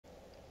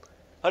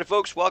Howdy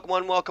folks, welcome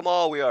one, welcome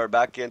all. We are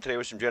back again today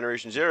with some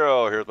Generation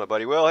Zero. Here's my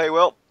buddy Will. Hey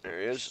Will, there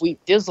he is. Sweet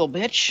dizzle,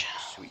 bitch.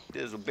 Sweet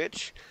dizzle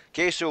bitch.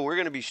 Okay, so we're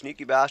gonna be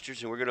sneaky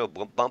bastards and we're gonna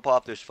bump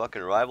off this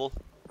fucking rival.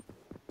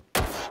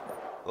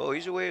 Oh,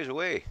 he's away, he's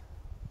away.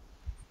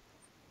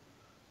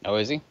 Oh,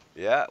 is he?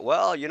 Yeah,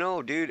 well, you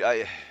know, dude,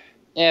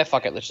 Yeah,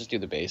 fuck it. Let's just do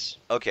the base.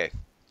 Okay.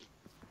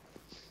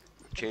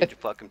 Change the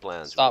fucking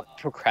plans. Stop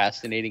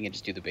procrastinating and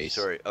just do the base.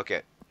 Sorry,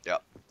 okay, yeah.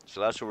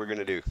 So that's what we're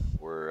gonna do.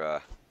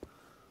 We're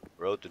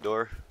out the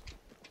door.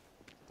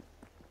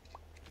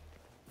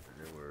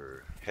 And then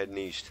we're heading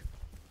east.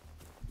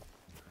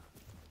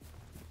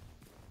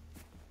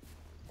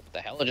 What the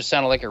hell? It just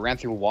sounded like it ran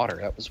through water.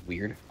 That was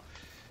weird.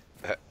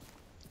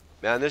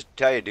 Man,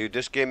 tell you, dude,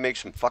 this game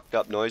makes some fucked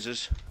up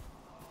noises.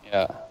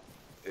 Yeah.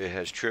 It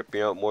has tripped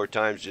me out more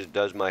times, just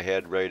does my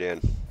head right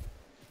in.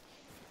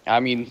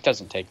 I mean, it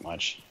doesn't take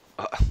much.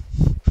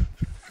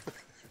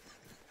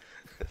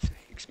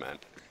 Thanks, man.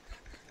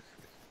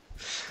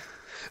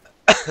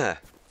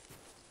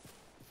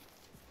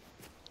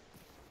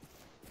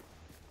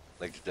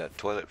 Like that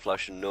toilet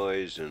flushing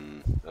noise,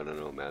 and I don't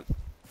know, man.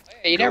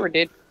 Hey, you never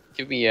did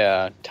give me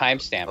a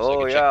timestamp.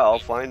 Oh, yeah, I'll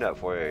find that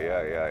for you.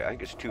 Yeah. I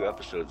think it's 2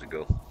 episodes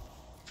ago.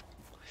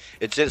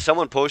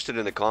 Someone posted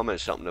in the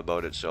comments something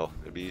about it, so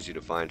it'd be easy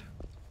to find.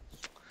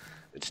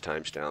 It's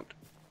time-stamped.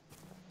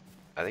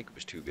 I think it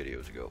was 2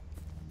 videos ago.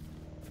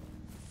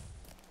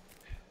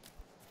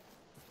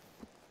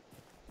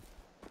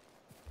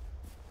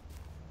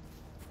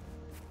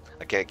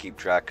 I can't keep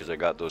track because I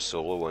got those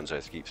solo ones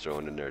I keep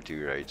throwing in there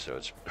too, right? So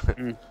it's...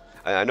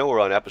 I know we're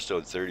on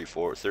episode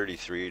 34,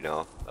 33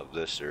 now of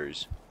this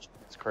series.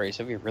 It's crazy.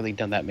 Have we really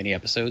done that many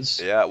episodes?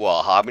 Yeah,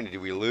 well, how many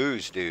did we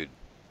lose, dude?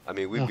 I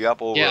mean, we'd be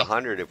up over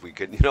 100 if we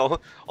could,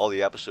 all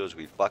the episodes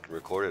we fucking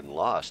recorded and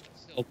lost.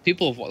 So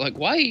people like,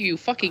 why are you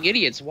fucking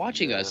idiots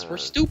watching us? We're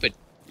stupid.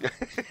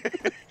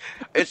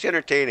 It's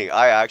entertaining.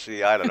 I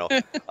don't know.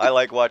 I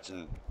like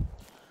watching,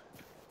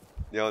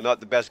 not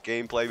the best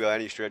gameplay by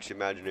any stretch of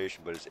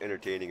imagination, but it's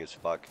entertaining as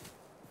fuck.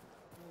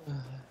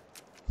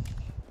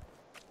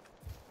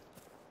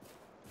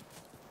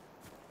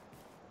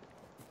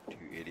 Two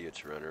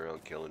idiots running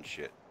around killing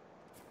shit.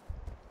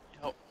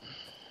 Yep.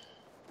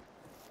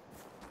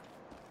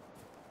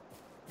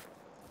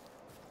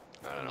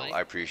 I don't know. I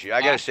appreciate it.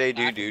 I gotta say,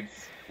 dude,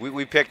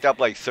 we picked up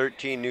like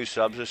 13 new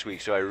subs this week,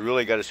 so I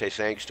really gotta say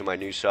thanks to my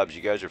new subs.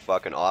 You guys are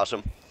fucking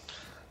awesome.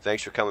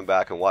 Thanks for coming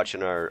back and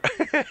watching our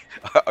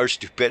our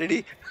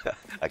stupidity.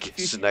 I guess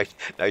it's a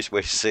nice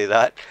way to say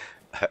that.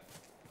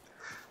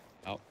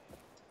 Oh.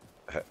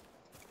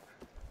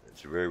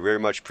 It's very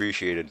much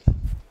appreciated.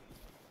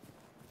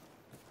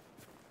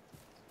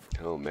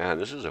 Oh man,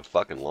 this is a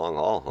fucking long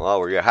haul. Oh,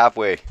 we're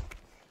halfway. You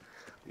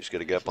just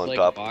gotta get up on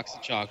top. A box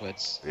of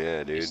chocolates.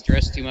 Yeah, dude. You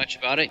stress too much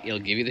about it, it'll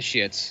give you the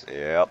shits.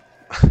 Yep.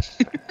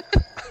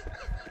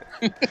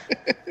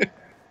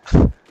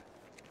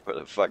 Where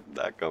the fuck did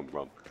that come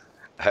from?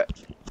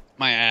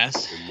 My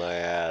ass. In my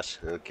ass.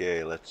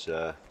 Okay, let's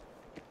I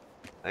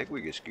think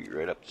we can scoot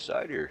right up the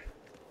side here.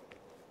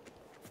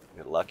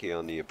 Got lucky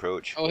on the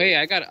approach. Oh hey,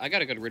 I got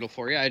a good riddle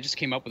for you. I just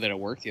came up with it at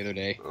work the other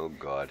day. Oh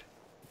god.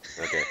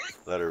 Okay,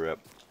 let her rip.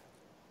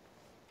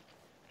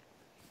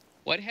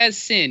 What has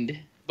sinned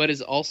but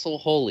is also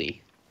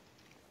holy?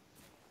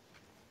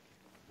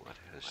 What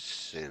has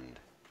sinned?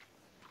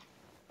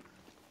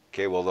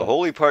 Okay, well the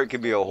holy part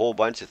could be a whole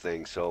bunch of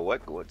things. So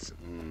what's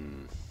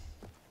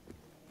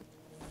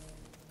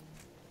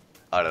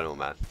I don't know,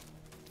 man.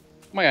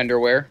 My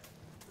underwear.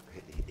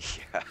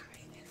 Yeah.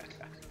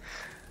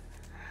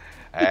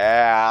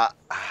 I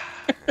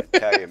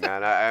tell you,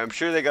 man, I'm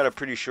sure they got a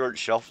pretty short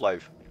shelf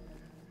life.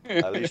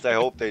 At least I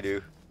hope they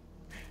do.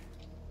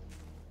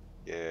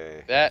 Yeah.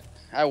 That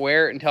I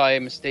wear it until I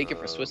mistake it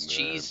for Swiss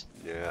cheese.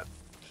 Yeah.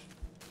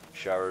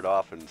 Showered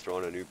off and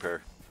thrown a new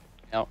pair.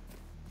 Yep.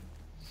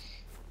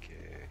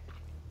 Okay.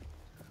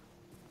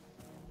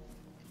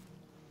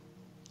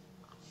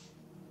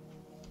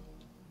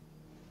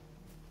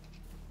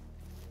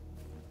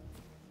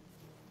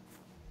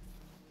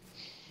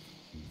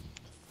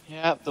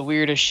 Yeah, the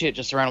weirdest shit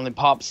just randomly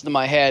pops into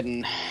my head,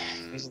 and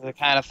these are the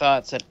kind of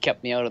thoughts that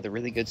kept me out of the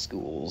really good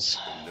schools.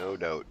 No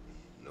doubt.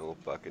 No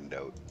fucking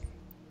doubt.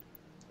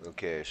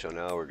 Okay, so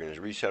now we're going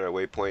to reset our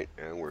waypoint,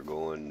 and we're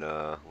going,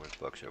 what the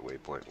fuck's our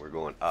waypoint? We're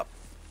going up.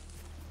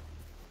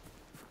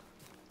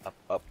 Up,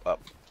 up,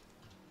 up.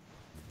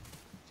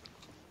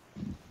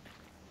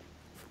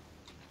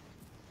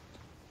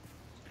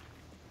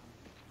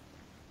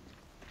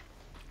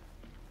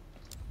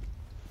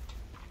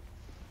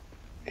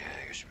 Yeah,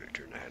 I guess we better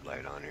turn the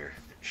headlight on here.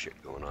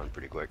 Shit going on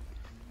pretty quick.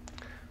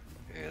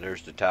 Yeah,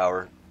 there's the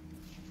tower.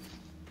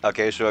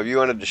 Okay, so if you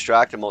want to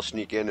distract them, I'll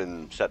sneak in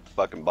and set the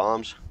fucking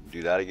bombs.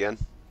 Do that again.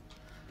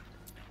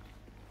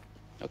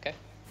 Okay.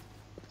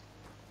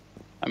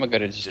 I'm a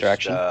good at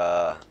distraction.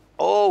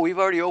 Oh, we've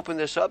already opened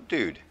this up,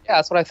 dude. Yeah,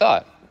 that's what I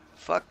thought.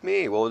 Fuck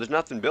me. Well, there's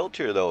nothing built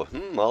here, though.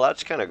 Well,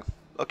 that's kind of...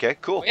 Okay,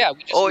 cool. Oh, yeah,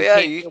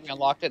 we just we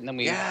unlocked it, and then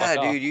we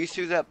Yeah, dude, you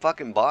threw that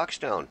fucking box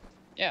down.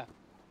 Yeah.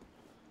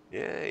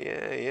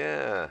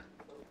 Yeah.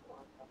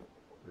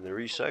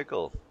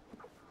 recycle.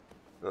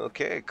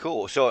 Okay,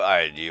 cool. So,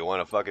 do you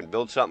want to fucking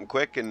build something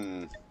quick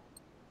and?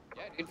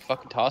 Yeah, dude,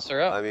 fucking toss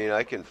her up. I mean,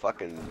 I can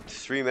fucking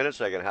 3 minutes.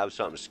 I can have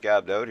something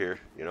scabbed out here.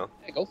 You know.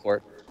 Yeah, go for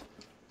it.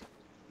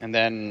 And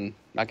then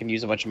I can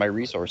use a bunch of my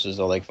resources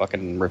to like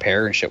fucking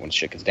repair and shit when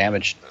shit gets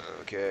damaged.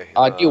 Okay.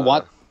 Do you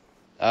want?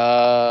 We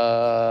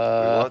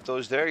want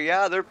those there.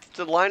 Yeah, the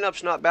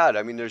lineup's not bad.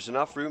 I mean, there's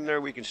enough room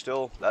there. We can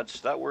still.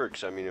 That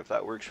works. I mean, if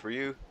that works for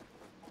you.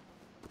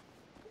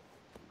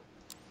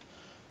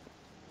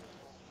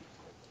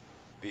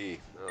 B.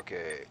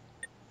 Okay.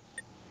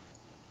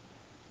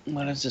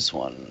 What is this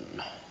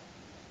one?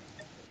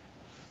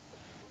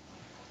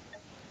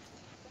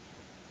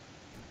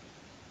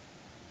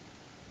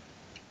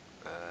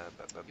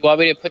 You want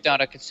me to put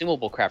down a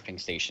consumable crafting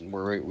station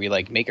where we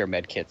like make our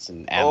med kits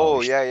and ammo?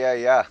 Oh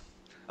yeah.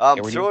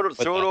 Throw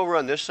it over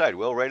on this side,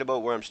 Will, right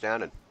about where I'm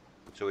standing.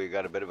 So we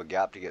got a bit of a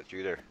gap to get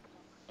through there.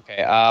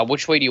 Okay.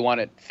 Which way do you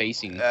want it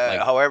facing?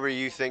 However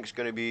you think's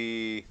gonna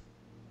be.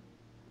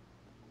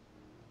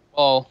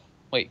 Oh,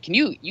 wait.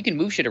 You can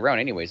move shit around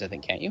anyways? I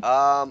think, can't you?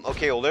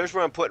 Okay. Well, there's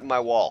where I'm putting my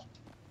wall.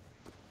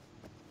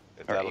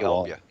 If that'll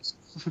help you. Well.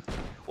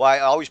 Well, I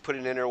always put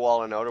an inner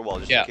wall and outer wall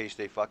just Yeah. in case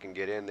they fucking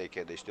get in. They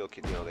still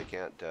can, they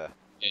can't.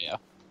 Yeah.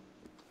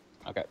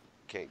 Okay.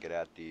 Can't get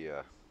at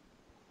the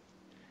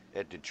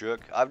truck.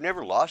 I've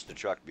never lost the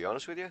truck, to be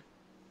honest with you.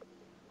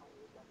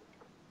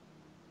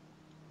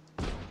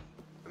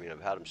 I mean,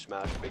 I've had them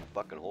smash big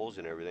fucking holes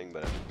in everything,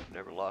 but I've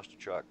never lost a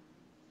truck.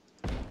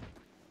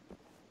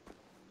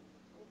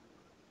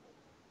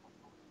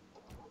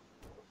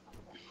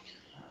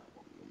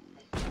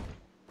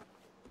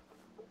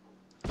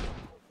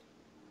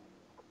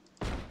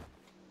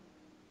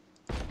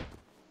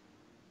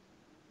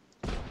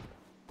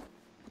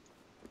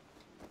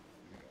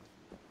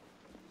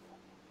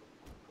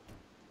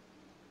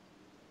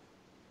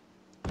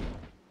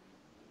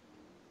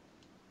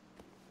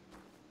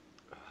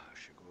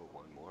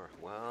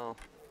 Well,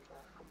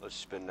 let's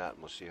spin that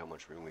and we'll see how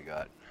much room we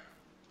got.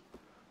 As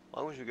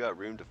long as we got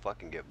room to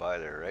fucking get by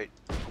there, right?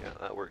 Yeah,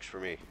 that works for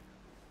me.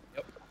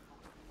 Yep.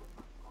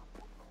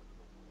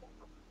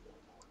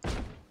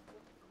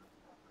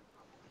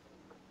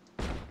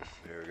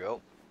 There we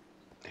go.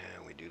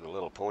 And we do the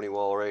little pony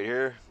wall right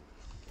here.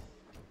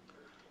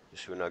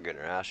 Just so we're not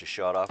getting our asses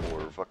shot off when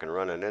we're fucking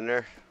running in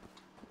there.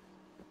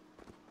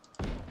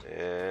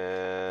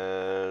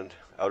 And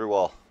outer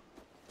wall.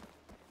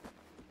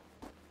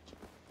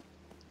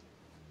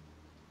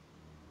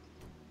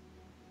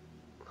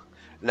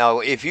 Now,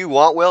 if you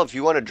want, Will, if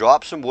you want to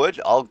drop some wood,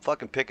 I'll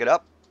fucking pick it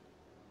up.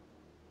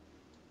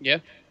 Yeah.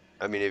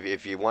 I mean,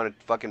 if you want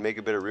to fucking make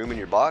a bit of room in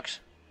your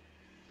box.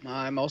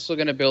 I'm also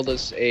gonna build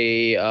us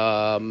a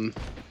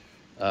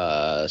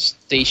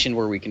station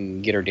where we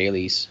can get our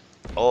dailies.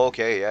 Oh,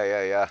 okay,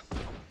 yeah.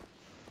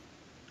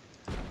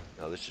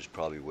 Now, this is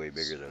probably way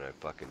bigger than I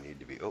fucking need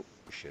to be. Oh,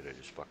 shit, I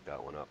just fucked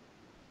that one up.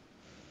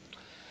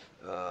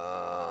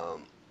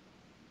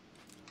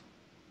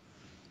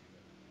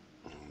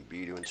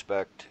 B to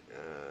inspect,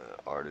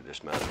 R to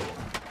dismantle.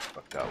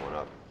 Fuck that one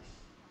up.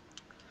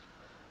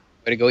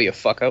 Way to go, you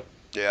fuck up.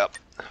 Yep,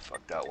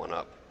 fuck that one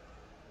up.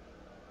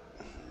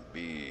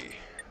 B.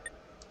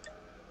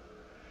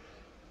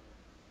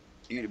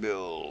 E to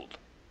build.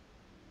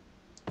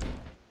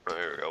 There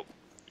we go.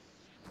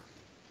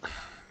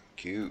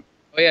 Cute.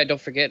 Oh yeah, don't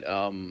forget,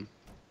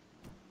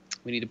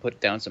 we need to put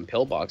down some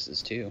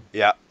pillboxes too.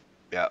 Yeah,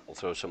 we'll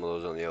throw some of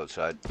those on the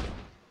outside.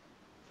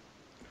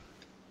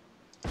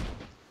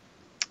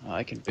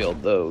 I can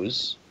build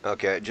those.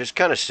 Okay, just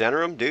kind of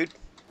center them, dude.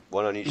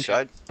 One on each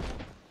side.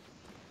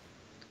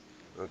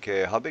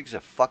 Okay, how big's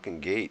a fucking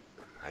gate?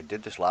 I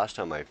did this last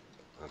time.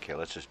 Okay,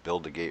 let's just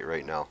build the gate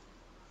right now.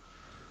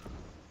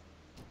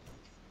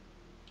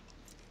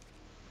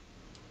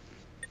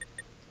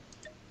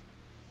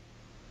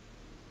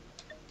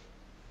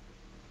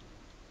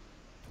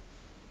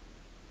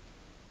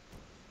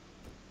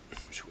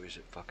 Which way is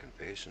it fucking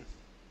facing?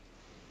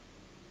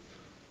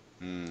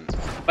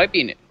 Might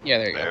be in it. Yeah,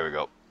 there you go. There we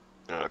go.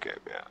 Okay,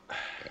 yeah.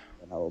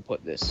 And I will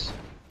put this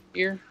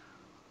here.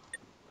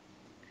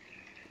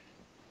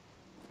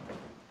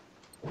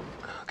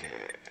 Okay.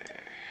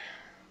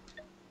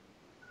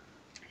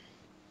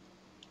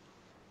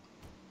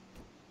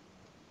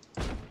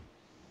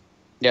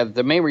 Yeah,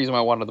 the main reason why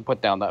I wanted to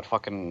put down that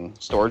fucking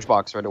storage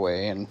box right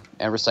away and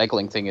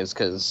recycling thing is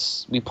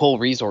because we pull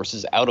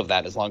resources out of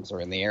that as long as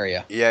we're in the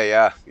area.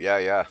 Yeah.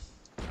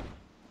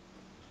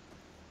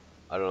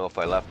 I don't know if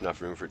I left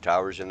enough room for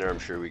towers in there. I'm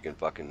sure we can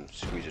fucking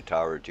squeeze a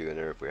tower or two in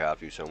there if we have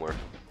to somewhere.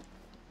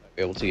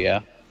 Be able to, yeah.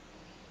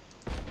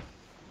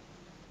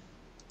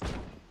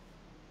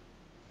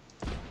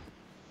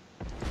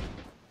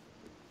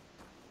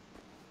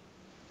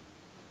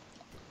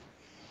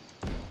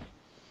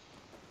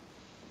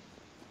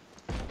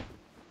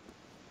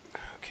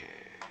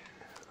 Okay.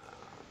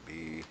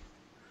 B.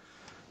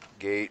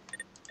 Gate.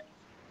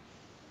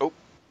 Oh.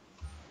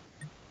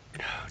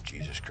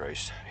 Jesus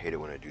Christ. I hate it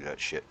when I do that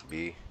shit.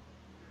 B.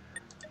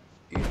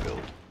 E to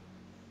build.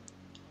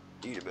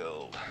 E to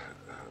build.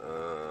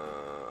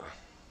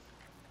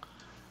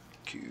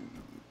 Q.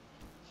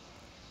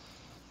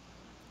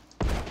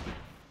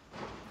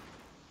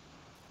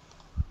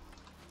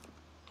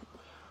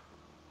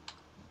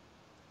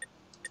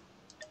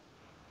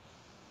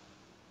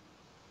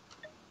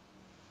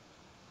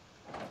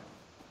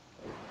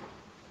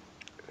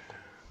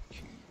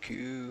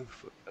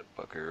 Flip that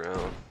fucker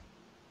around.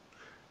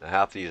 Now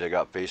half these I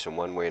got facing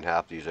one way and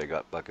half these I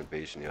got fucking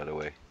facing the other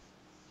way.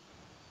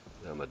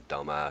 I'm a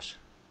dumbass.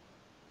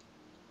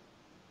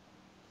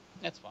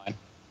 That's fine.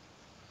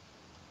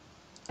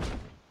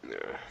 Yeah,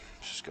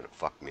 it's just gonna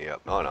fuck me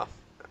up. Oh no.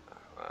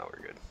 Oh, we're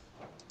good.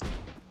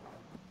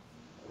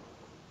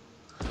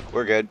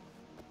 We're good.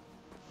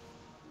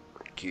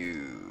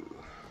 Q.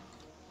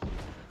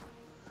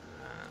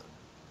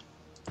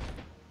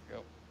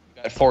 Go.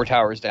 Got 4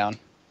 towers down.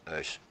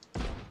 Nice.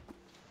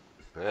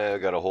 I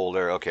got a hole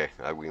there. Okay,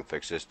 we can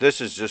fix this.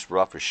 This is just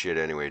rough as shit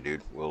anyway,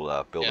 dude.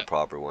 We'll build a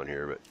proper one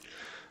here, but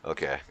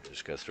okay.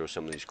 Just gotta throw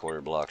some of these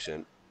corner blocks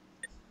in.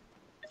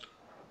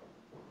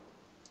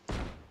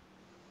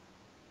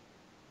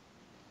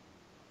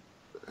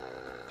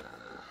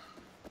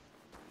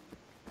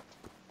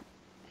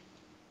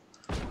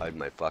 Hide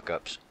my fuck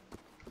ups.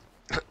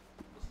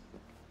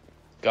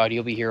 God,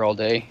 you'll be here all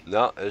day.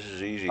 No, this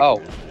is easy.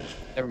 Oh,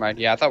 never mind.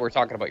 Yeah, I thought we were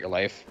talking about your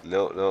life.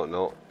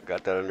 No.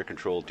 Got that under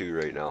control too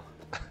right now.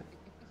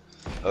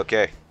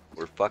 Okay,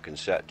 we're fucking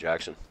set,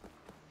 Jackson.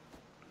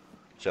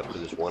 Except for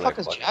this one. What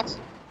the fuck is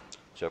Jackson?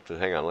 Except for,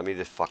 hang on, let me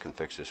just fucking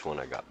fix this one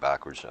I got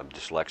backwards. I'm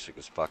dyslexic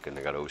as fucking.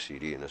 I got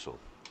OCD and this will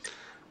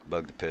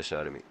bug the piss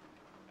out of me.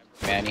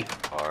 Manny.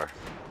 R,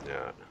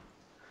 yeah.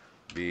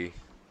 B,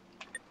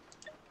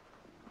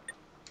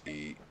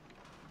 E,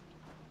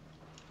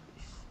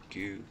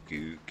 Q,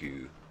 Q,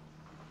 Q.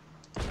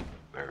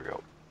 There we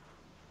go.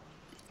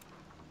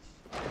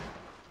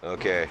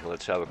 Okay,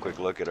 let's have a quick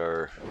look at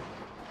our...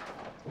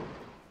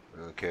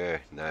 Okay,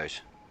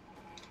 nice.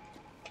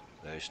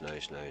 Nice.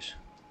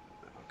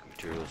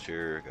 Materials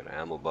here, got an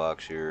ammo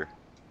box here.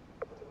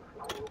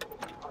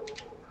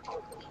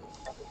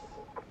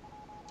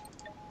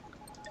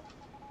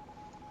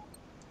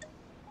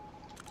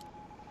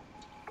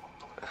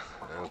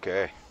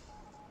 Okay.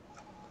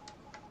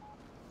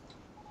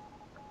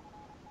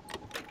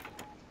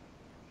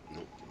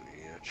 Nope,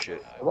 yeah,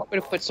 shit. You want me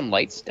to put some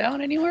lights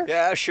down anywhere?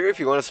 Yeah, sure, if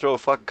you want to throw a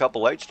fucking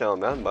couple lights down,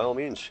 man, by all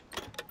means.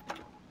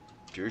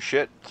 It's your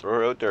shit, throw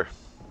her out there.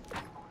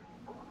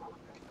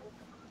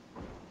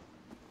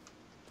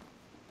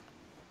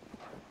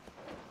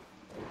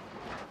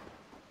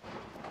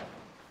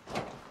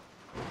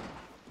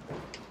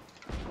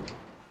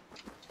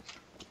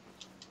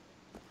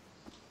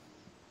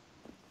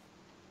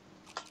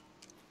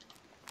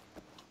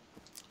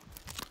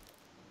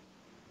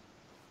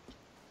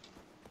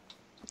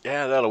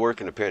 Yeah, that'll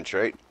work in a pinch,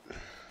 right?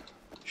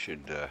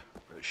 Should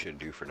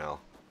do for now.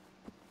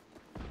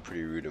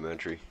 Pretty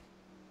rudimentary.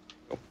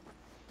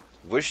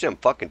 Wish them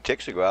fucking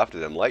ticks would go after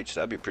them lights.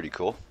 That'd be pretty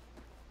cool.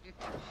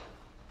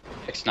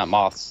 Ticks, not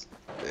moths.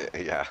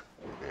 Yeah.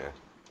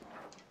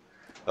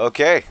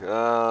 Okay.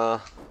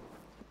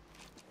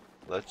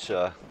 Let's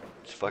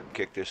fucking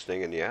kick this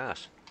thing in the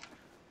ass.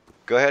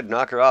 Go ahead,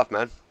 knock her off,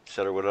 man.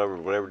 Set her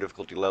whatever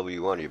difficulty level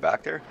you want. Are you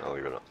back there? Oh,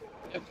 you're not.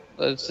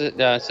 Let's say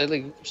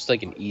like just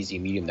like an easy,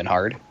 medium, then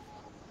hard.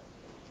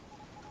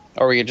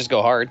 Or we could just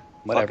go hard.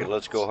 Whatever. Fuck it,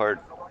 let's go hard.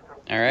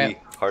 All right.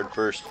 Hard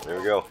first. There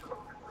we go.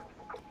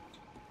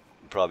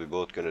 We're probably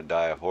both gonna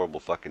die a horrible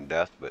fucking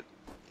death, but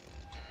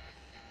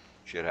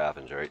shit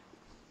happens, right?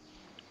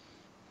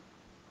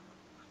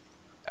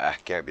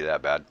 Can't be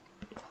that bad.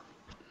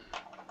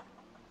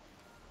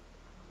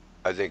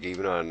 I think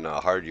even on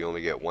hard, you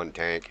only get one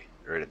tank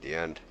right at the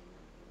end.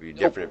 It'd be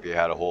different if you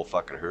had a whole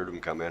fucking herd of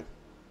them come in.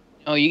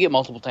 Oh, you get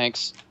multiple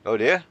tanks. Oh,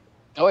 do you?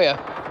 Oh, yeah.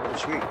 Oh,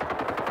 sweet.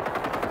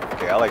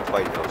 Okay, I like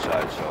fighting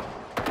outside, so.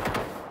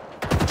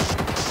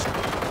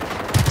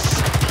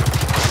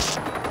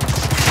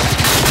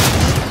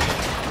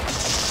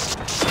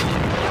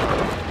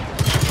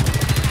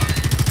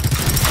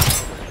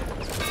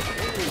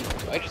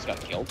 I just got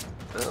killed.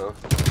 Uh-oh.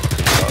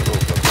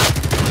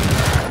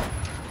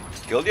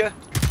 Killed you?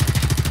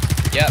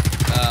 Yep.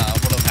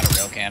 One of them had a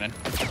rail cannon.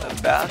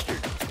 That bastard.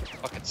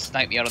 Fucking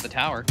sniped me out of the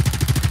tower.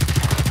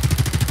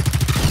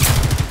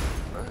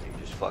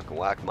 You just fucking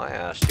whacked my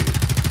ass, dude.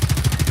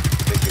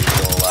 Think you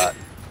was all that.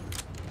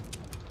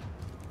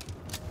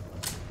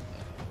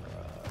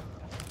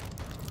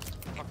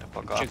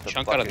 Fuck off.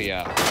 Chunk out of the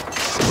tower.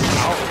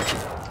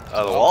 Out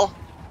of the wall?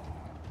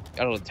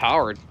 Out of the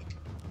tower.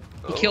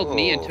 He killed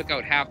me and Oh. took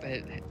out half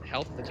the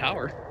health of the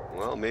tower.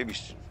 Well, maybe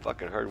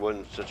fucking hard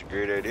wasn't such a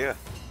great idea.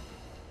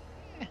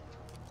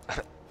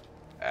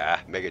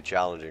 Make it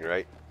challenging,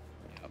 right?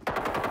 Yep.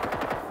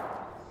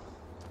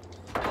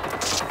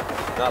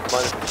 Not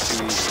fun if it's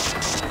too easy.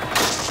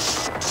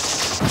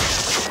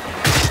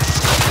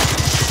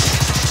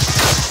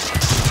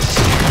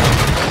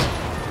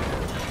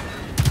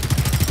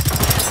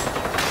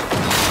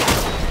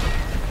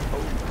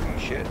 Holy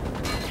shit.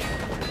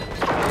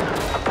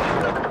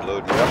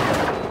 Load me up.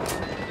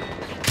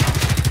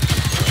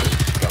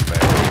 Come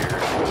back here.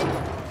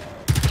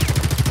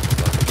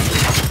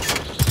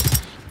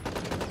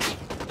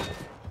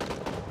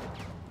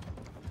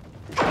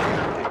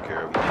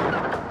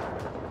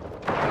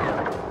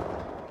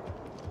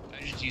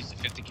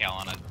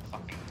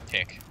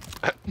 pick.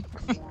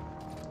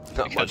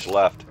 Not much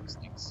left.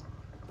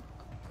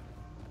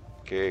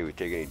 Okay, we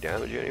take any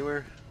damage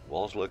anywhere?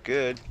 Walls look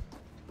good.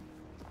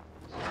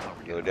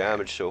 No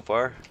damage so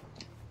far.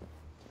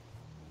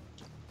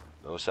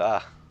 No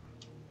saw.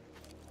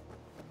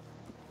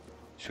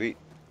 Sweet.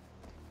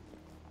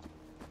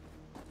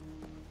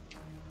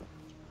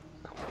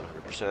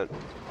 100%.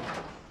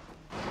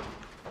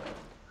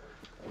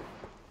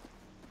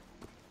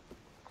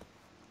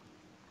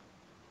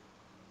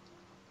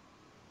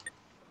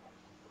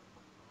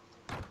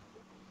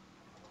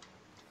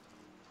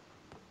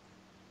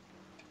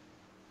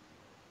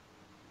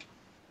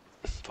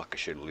 Fuck, I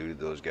should have looted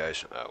those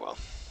guys. Oh well.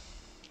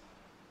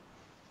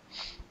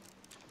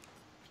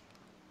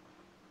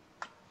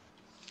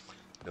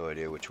 No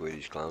idea which way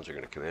these clowns are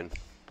gonna come in.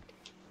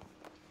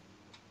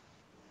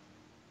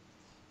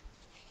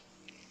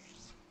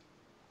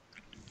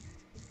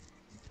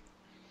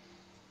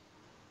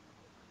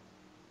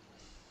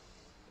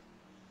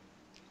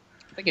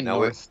 Thinking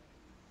north.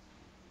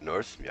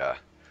 North? Yeah.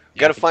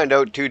 Gotta find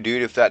out too,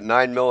 dude, if that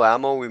 9mm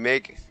ammo we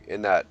make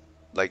in that,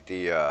 like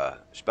the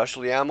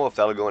specialty ammo, if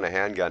that'll go in a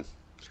handgun.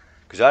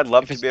 Because I'd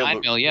love to be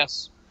able to. 9mm,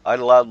 yes. I'd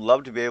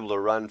love to be able to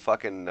run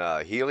fucking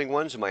healing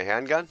ones in my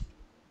handgun.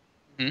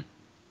 Hmm.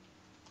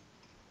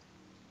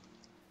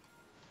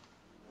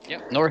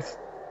 Yep, north.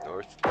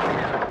 North.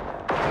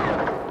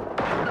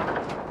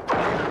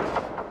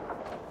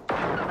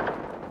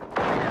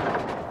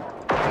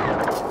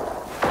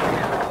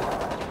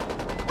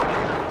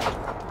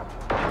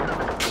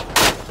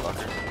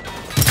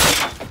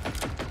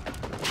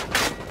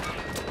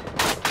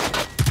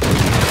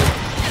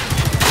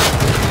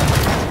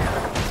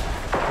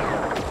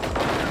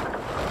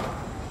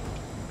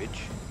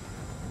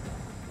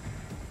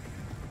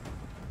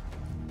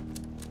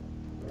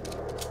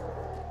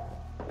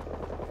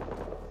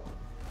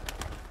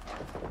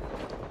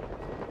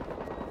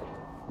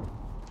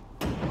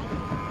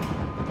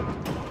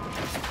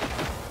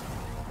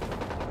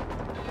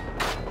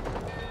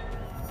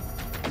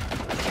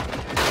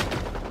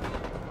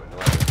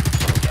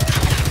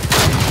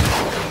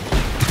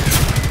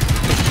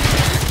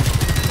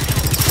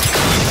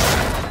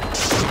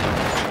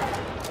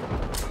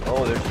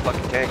 Oh, there's a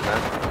fucking tank,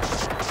 man.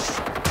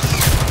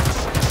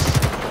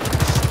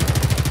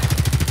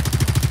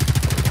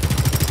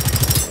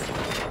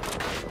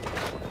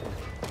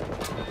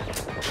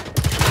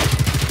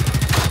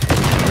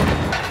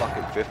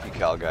 Fucking 50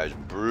 cal guy's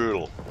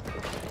brutal.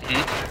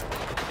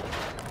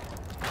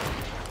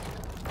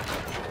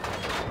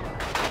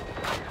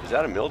 Is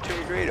that a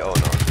military grade? Oh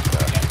no.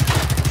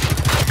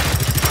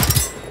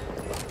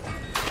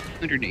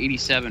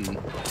 187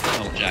 little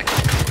jacket.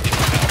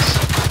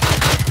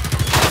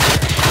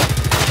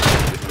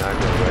 Just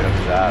knocked it right up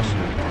his ass.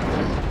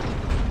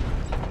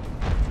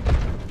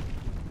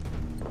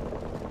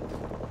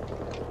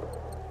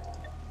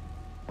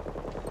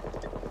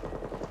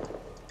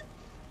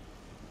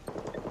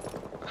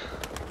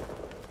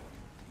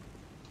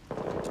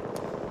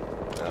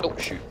 Oh,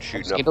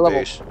 shooting up the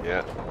base.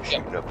 Yeah,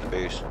 shooting up the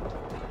base.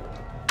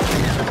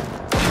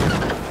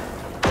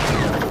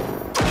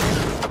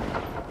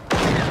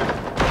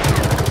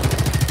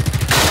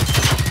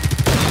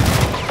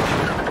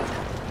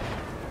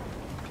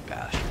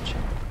 Bastards.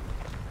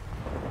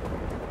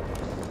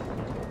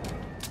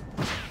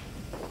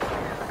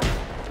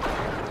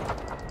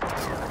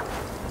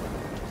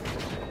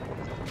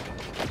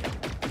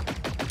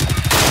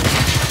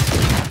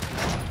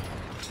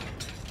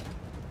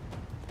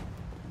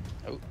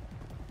 Oh,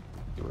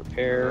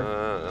 repair.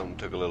 That one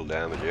took a little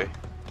damage, eh?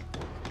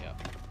 Yeah.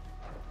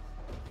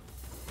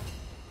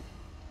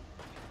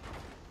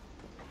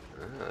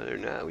 Other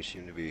than that, we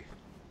seem to be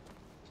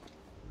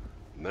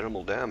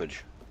minimal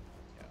damage.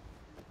 Yeah.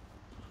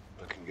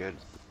 Looking good.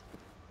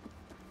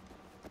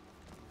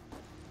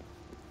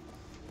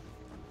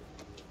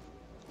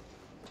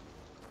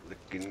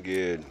 Looking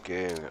good.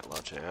 Okay, we got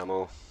lots of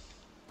ammo.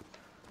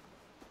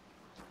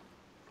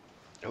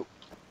 Oh,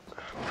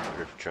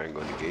 better try and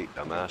go in the gate,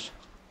 dumbass.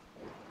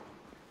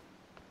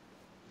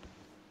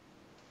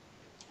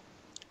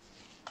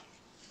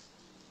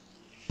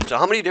 So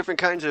how many different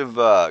kinds of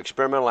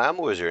experimental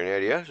ammo is there? Any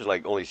idea? Is it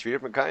like only 3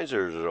 different kinds,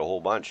 or is it a whole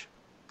bunch?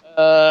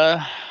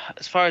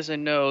 As far as I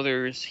know,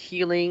 there's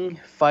healing,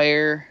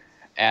 fire,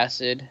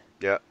 acid.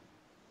 Yeah.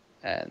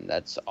 And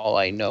that's all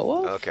I know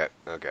of. Okay.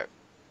 Okay.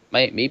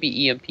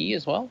 Maybe EMP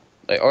as well.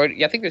 Or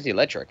yeah, I think there's the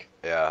electric.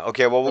 Yeah.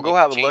 Okay. Well, we'll go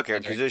have a look at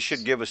it because this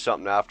should give us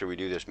something after we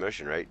do this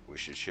mission, right? We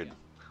should.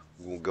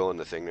 We'll go in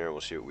the thing there and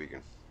we'll see what we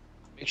can.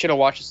 Make sure to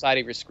watch the side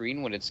of your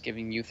screen when it's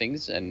giving you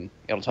things, and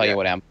it'll tell you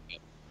what ammo. Yeah.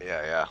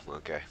 Yeah.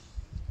 Okay.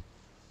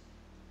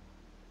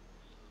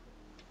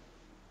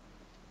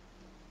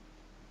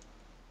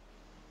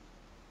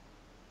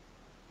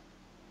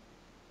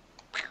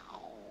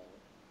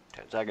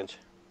 Seconds.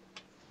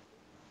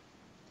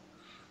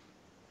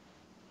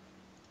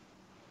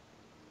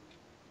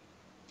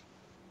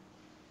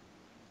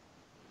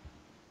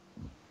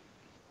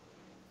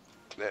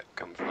 Yeah,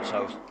 coming from the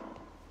south,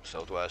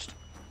 southwest.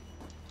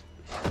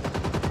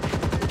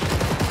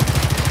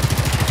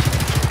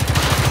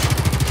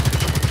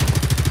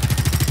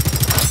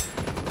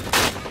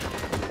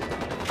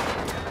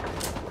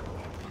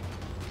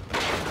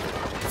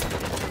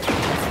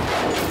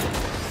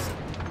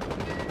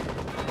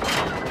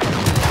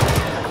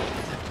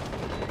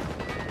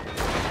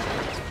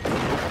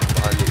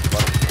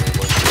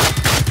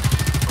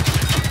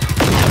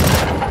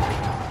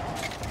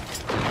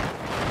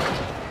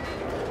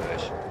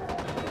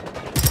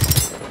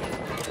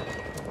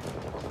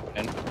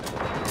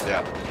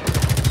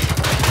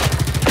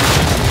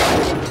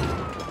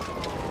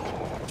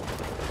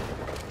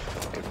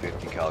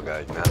 fall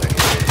guys, man. I hate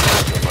it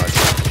so much.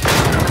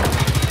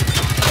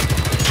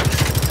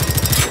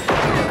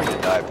 You're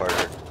gonna die,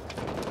 partner.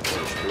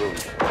 Screw 'em.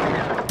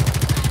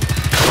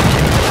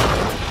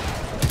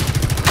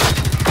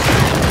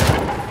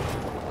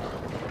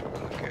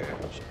 Okay,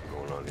 so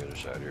going on the other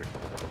side here.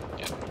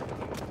 Yeah.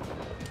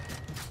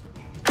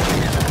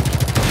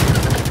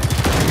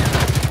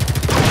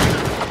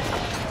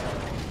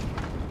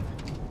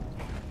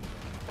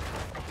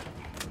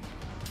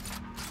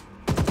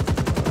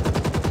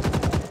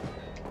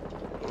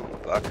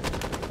 Fuck.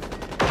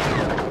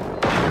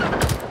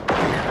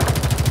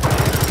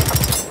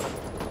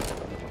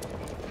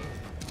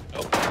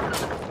 Nope.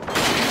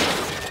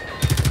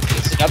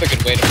 This is another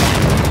good way to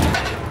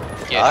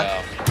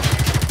get.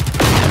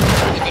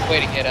 It's a good way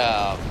to get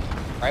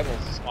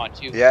rivals to spawn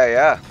too.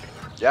 Yeah.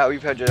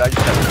 We've had. I just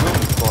had two of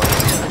them spawn.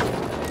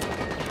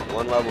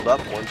 One leveled up,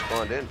 one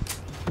spawned in.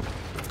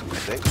 I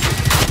think.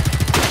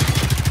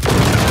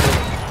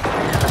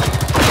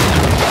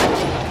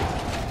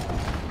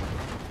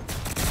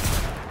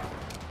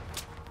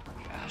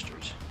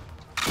 Bastards.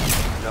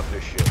 Enough of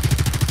this shit.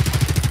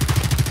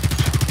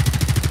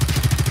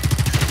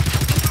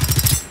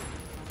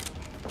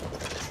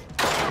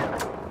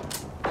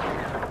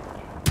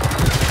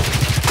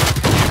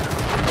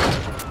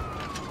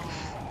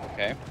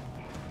 Okay.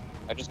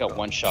 I just got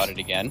one shot at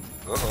again.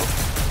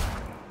 Uh-oh.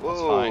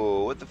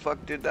 Whoa, what the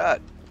fuck did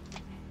that?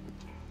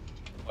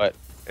 What?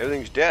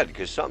 Everything's dead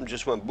because something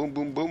just went boom,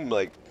 boom, boom,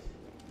 like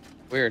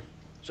Weird.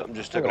 something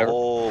just took a Whatever.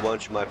 whole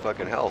bunch of my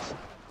fucking health.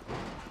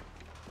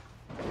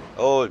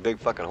 Oh, there's a big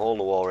fucking hole in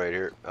the wall right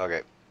here.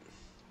 Okay.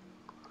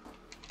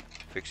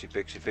 Fixie.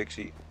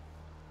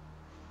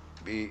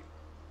 B.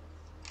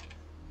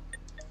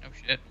 Oh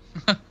shit.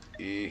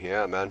 E.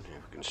 Yeah, man.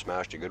 You fucking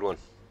smashed a good one.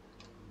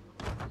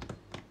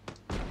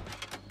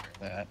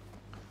 That.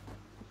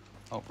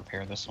 Oh,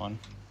 repair this one.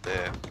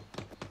 Yeah.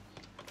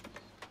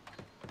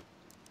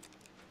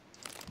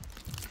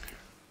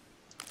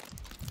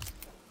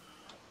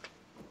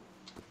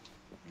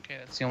 Okay,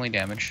 that's the only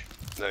damage.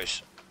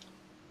 Nice.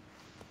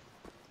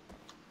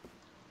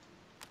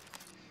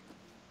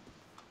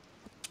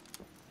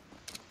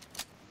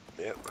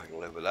 Yep, I can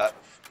live with that.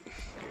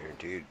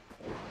 Guaranteed.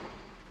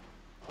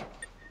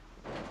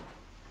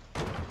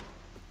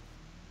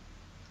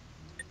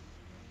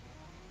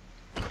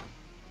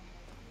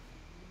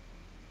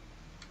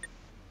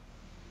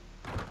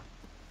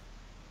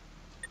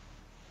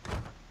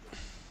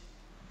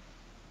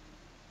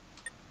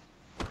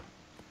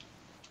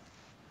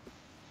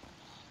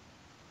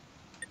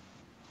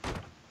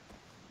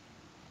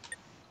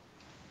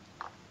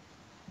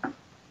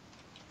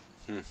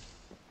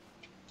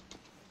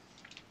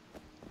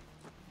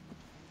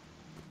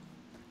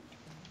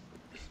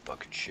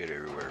 Fucking shit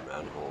everywhere,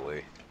 man.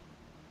 Holy.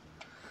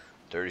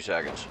 30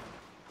 seconds.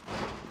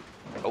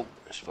 Oh,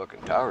 this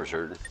fucking tower's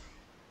hurting.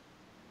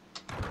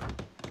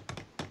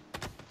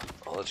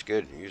 Oh, that's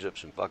good. Use up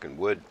some fucking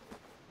wood.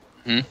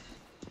 Hmm?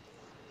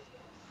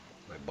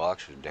 My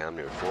box was damn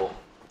near full.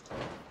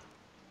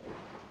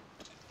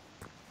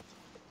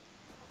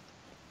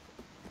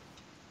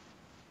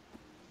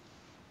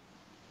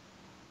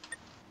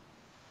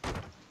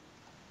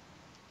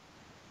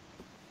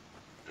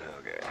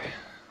 Okay.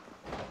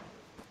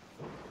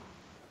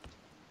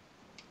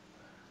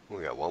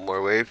 We got one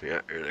more wave.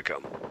 Yeah, here they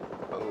come.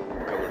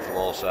 Oh, coming from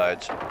all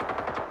sides.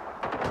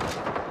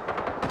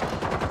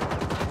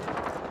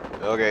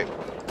 Okay.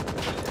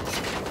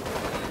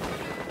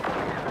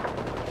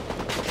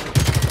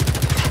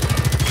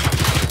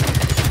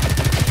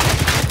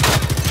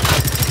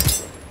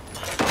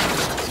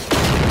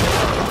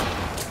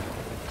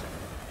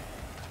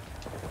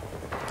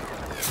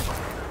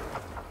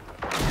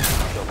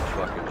 Something's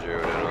fucking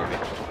zeroed in on me.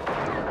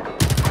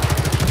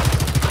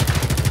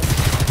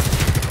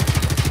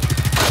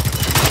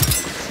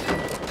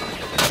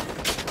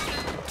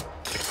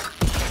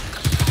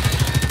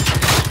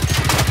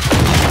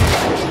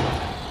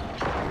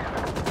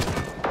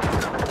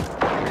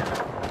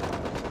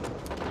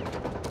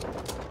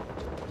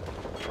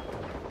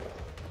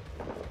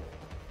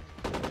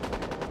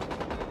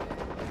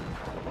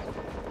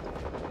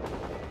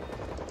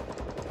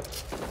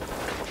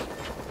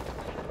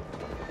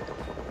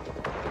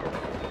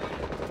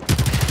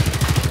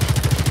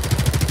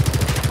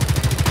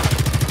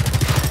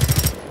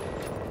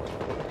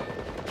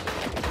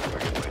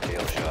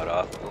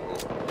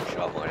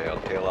 Shot my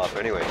tail off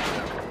anyway.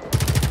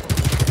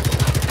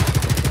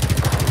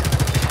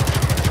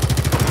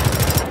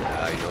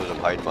 He knows I'm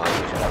hiding behind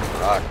this fucking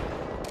rock.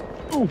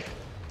 Oof.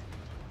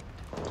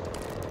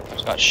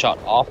 Just got shot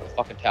off the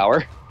fucking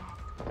tower.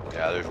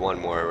 Yeah, there's one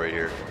more right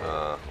here.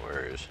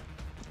 Where is?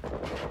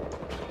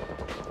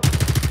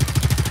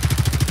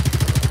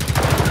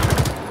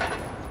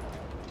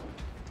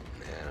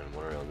 Man,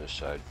 one around this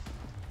side.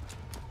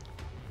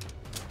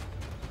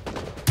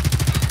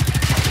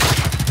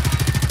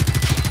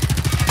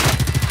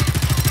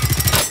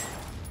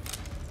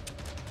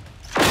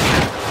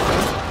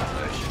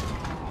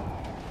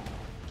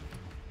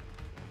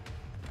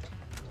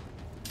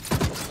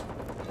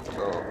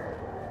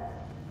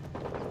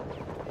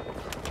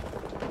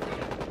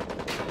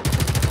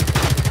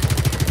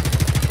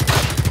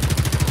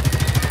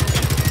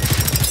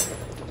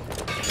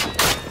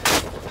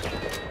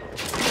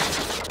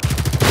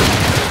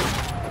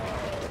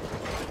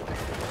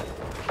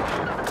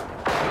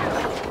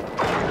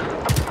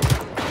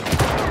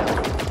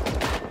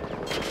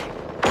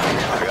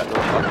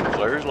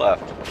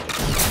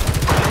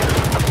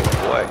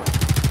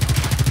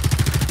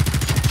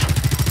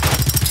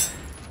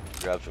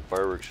 Grab some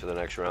fireworks for the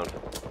next round.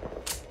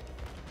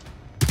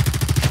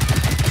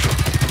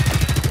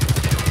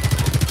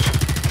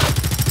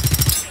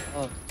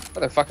 Oh,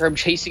 motherfucker, I'm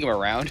chasing him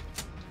around.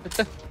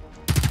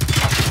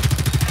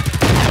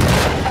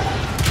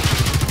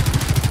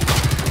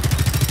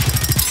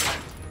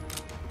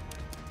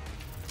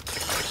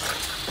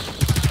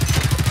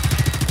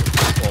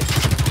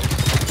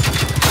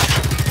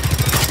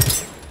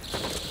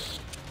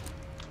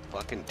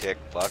 Fucking tick,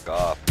 fuck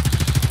off.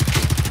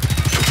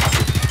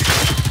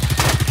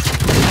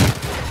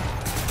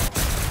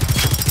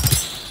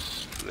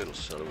 Little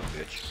son of a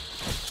bitch.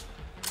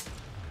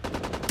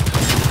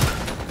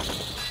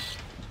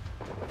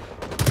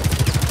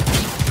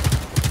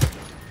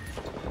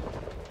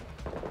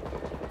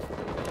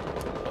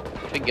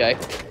 Big guy.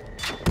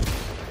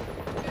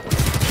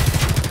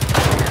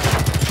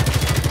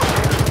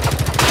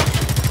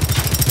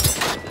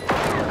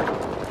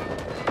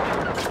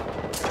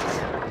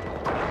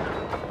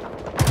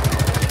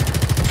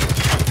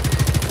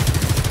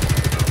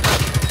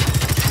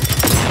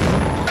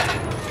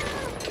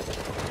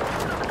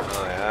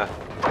 Oh yeah.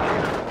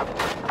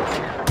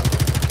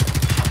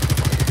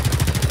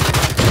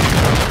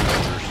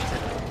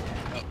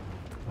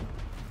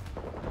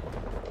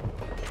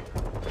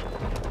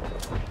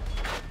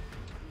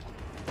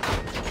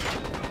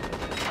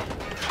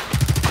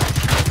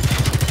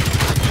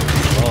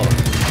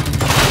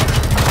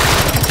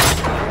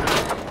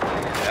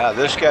 Yeah,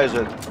 this guy's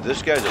a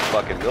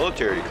fucking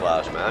military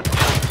class, man.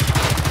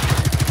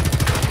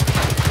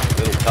 A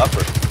little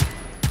tougher.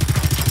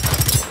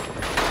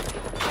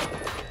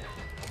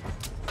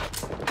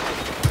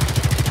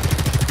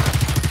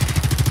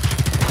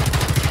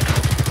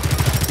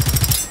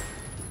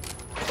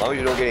 As long as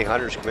you don't get any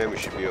hunters come in, we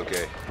should be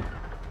okay.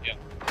 Yeah.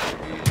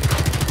 Should be easy.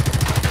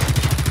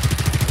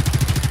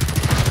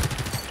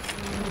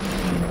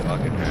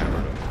 Fucking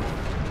hammered him.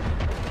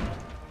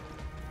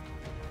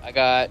 I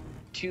got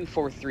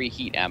 243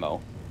 heat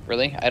ammo.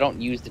 Really? I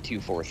don't use the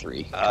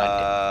 243.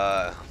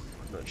 I'm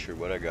not sure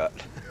what I got.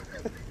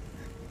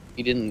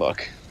 You didn't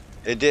look.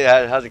 It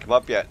hasn't come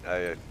up yet.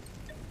 It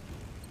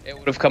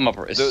would have come up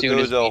as soon there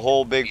as was a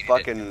whole big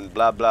fucking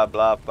blah blah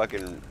blah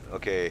fucking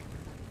okay.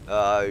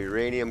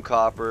 Uranium,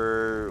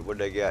 copper. What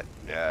did I get?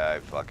 Yeah, I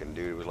fucking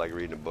dude. It was like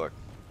reading a book.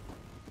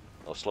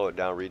 I'll slow it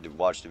down,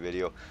 watch the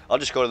video. I'll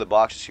just go to the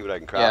box and see what I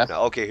can craft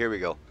now. Okay, here we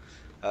go.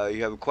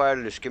 You have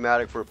acquired a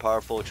schematic for a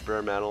powerful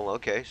experimental.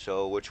 Okay,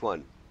 so which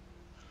one?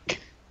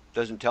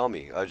 Doesn't tell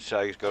me. I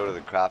just go to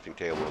the crafting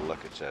table and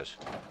look. It says.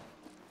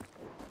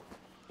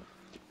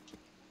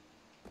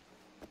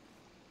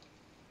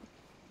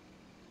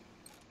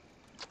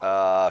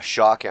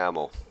 Shock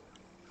ammo.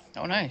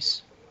 Oh,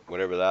 nice.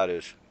 Whatever that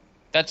is.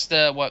 That's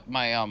what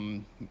my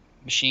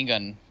machine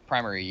gun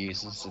primary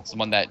uses. It's the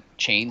one that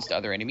chains to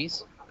other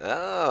enemies.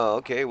 Oh,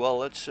 okay. Well,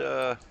 let's.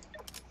 Now,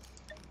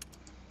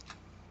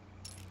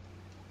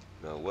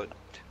 what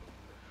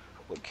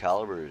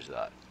caliber is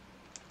that?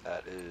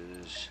 That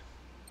is.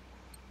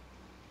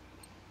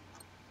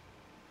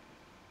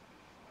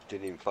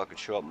 Didn't even fucking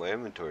show up in my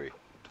inventory.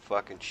 What the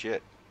fucking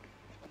shit?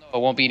 No,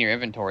 it won't be in your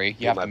inventory.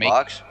 You have my to make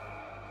box? it.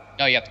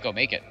 No, you have to go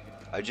make it.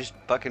 I just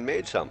fucking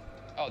made some.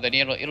 Oh, then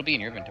it'll be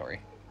in your inventory.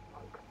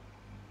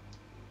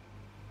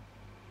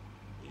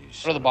 You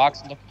Go to the box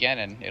and look again,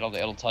 and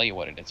it'll tell you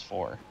what it's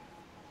for.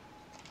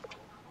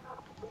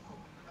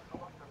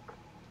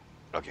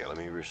 Okay, let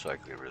me get rid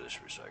of this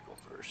recycle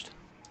first.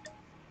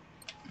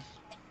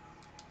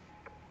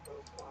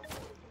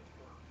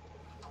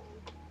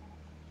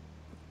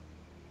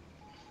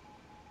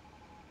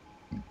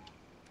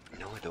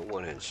 No, I don't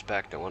want to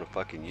inspect. I want to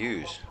fucking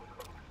use.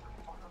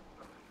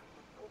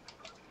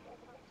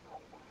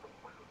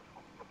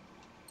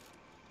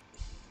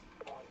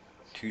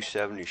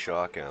 .270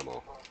 shock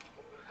ammo.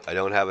 I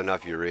don't have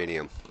enough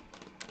uranium.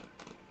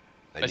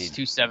 That's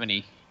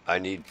 270. I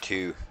need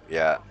two.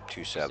 Yeah,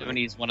 270.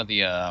 270 is one of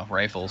the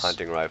rifles.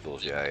 Hunting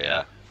rifles.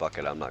 Yeah. Fuck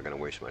it. I'm not gonna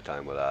waste my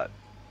time with that.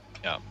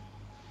 Yeah.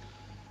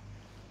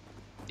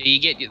 You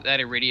get that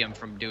iridium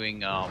from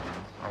doing or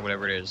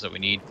whatever it is that we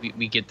need.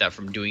 We get that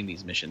from doing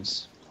these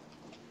missions.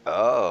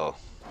 Oh.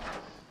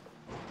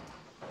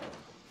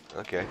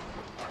 Okay.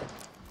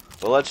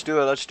 Well, let's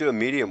do a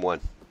medium one.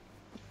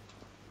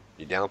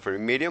 You down for a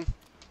medium?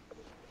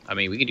 I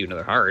mean, we could do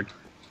another hard.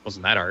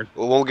 Wasn't that hard?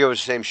 Well, won't give us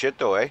the same shit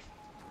though, eh?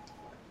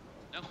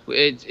 No,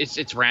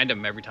 it's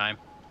random every time.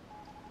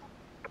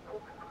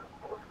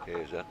 Okay,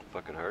 is that the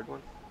fucking hard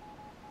one?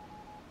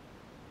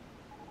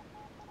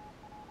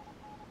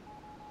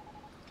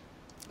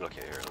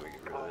 Okay, here, let me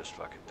get rid of this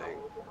fucking thing.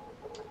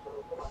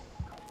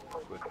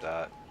 With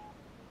that.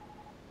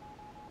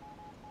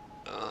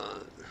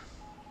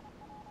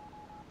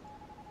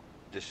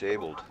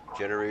 Disabled.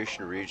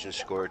 Generation region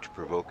score to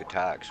provoke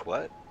attacks.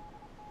 What?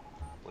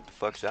 What the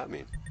fuck's that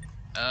mean?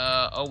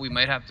 Oh, we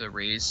might have to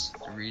raise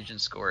the region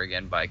score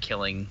again by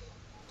killing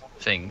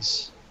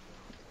things.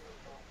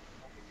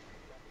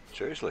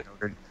 Seriously?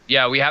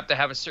 Yeah, we have to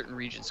have a certain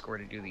region score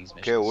to do these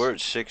missions. Okay, we're at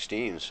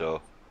 16,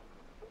 so.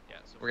 Yeah,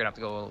 so we're gonna have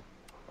to go.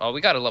 Oh,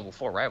 we got a level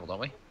 4 rival, don't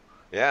we?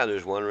 Yeah,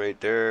 there's one right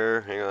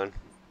there. Hang on.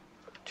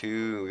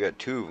 Two. We got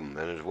two of them,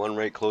 and there's one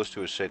right close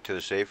to us to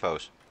the safe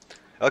house.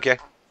 Okay,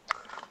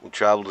 we'll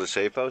travel to the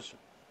safe house.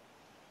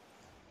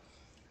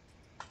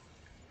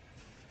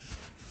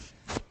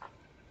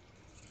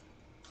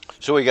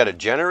 So we got to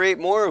generate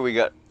more, or we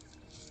got?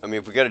 I mean,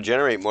 if we got to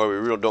generate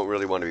more, we don't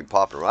really want to be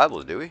popping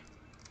rivals, do we?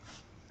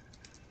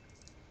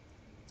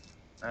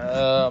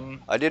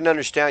 I didn't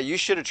understand. You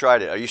should have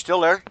tried it. Are you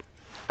still there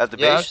at the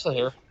Yeah, I'm base? still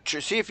here.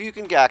 See if you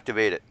can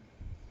activate it.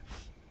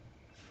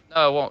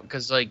 No, it won't,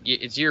 because like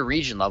it's your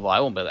region level. I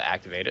won't be able to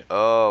activate it.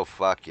 Oh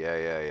fuck yeah,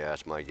 yeah, yeah.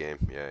 That's my game.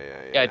 Yeah, yeah,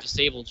 Yeah, yeah.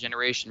 disable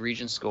generation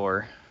region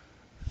score.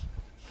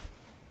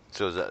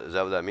 So is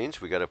that what that means?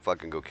 We gotta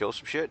fucking go kill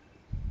some shit?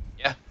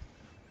 Yeah.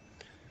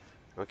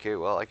 Okay,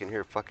 well I can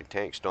hear fucking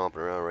tanks stomping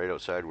around right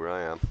outside where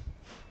I am.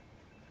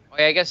 Oh,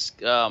 yeah, I guess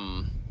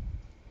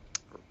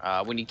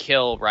when you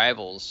kill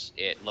rivals,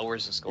 it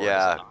lowers the score, does it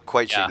Yeah, not?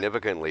 quite Yeah.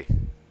 significantly.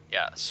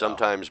 Yeah. So.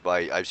 Sometimes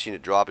I've seen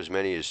it drop as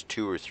many as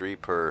 2 or 3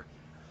 per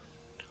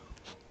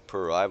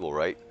rival,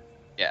 right?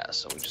 Yeah.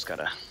 So we just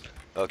gotta.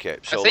 Okay, I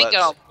so think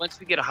let's once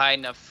we get a high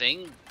enough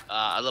thing,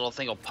 a little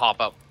thing will pop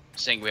up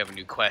saying we have a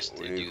new quest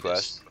to new do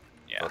quest. this.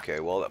 Yeah. Okay,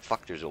 well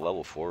fuck, there's a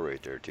level 4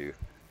 right there too.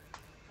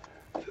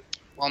 Well,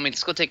 I mean,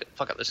 let's go take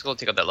let's go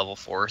take out that level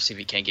 4. See if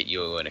he can't get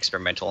you an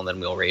experimental, and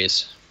then we'll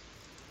raise.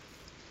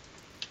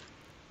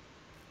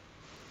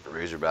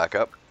 Raise her back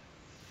up.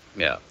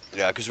 Yeah.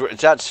 Yeah, because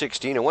it's at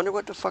 16. I wonder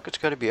what the fuck it's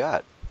got to be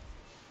at.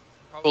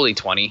 Probably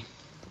 20.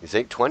 You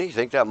think 20? You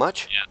think that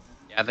much? Yeah.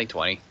 Yeah, I think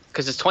 20.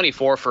 Because it's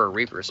 24 for a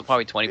Reaper, so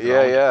probably 20 for the Yeah,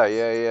 Hunter. yeah,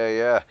 yeah, yeah,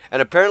 yeah.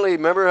 And apparently,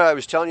 remember I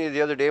was telling you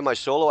the other day, my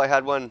solo, I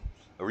had a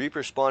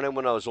Reaper spawn in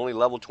when I was only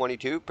level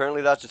 22.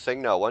 Apparently that's the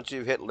thing now. Once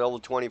you hit level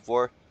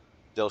 24,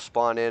 they'll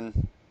spawn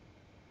in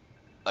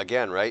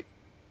again, right?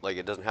 Like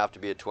it doesn't have to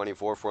be a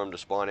 24 for them to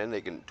spawn in.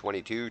 They can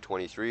 22,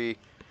 23.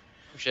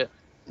 Oh, shit.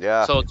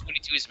 Yeah. So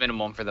 22 is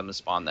minimum for them to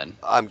spawn then.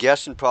 I'm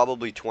guessing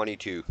probably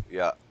 22.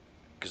 Yeah.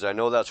 Because I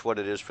know that's what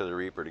it is for the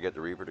Reaper, to get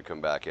the Reaper to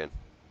come back in.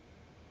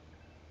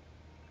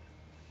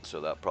 So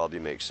that probably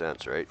makes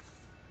sense, right?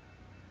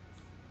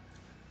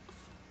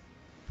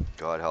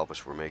 God help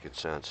us, we're making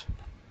sense.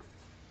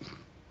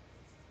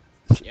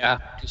 Yeah,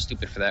 too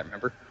stupid for that,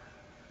 remember?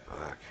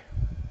 Fuck.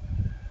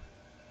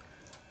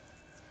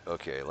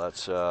 Okay,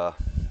 let's get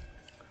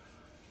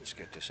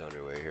this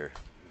underway here.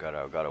 Got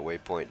a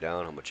waypoint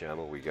down. How much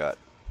ammo we got?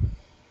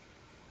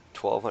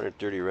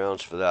 1,230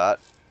 rounds for that.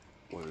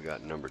 What do we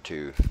got? Number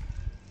 2.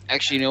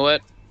 Actually, you know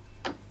what?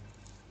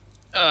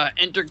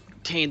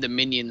 Entertain the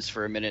minions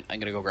for a minute. I'm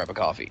gonna go grab a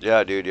coffee.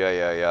 Yeah, dude. Yeah,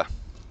 yeah, yeah.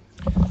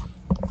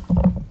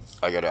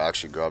 I gotta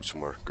actually grab some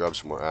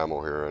more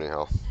ammo here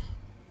anyhow,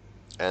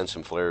 and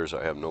some flares.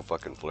 I have no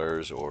fucking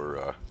flares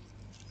or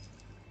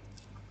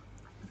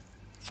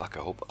fuck.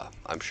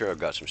 I'm sure I've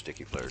got some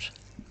sticky flares.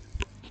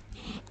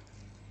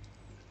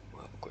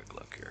 We'll have a quick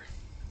look here.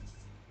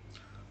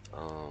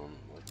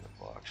 What's that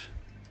box?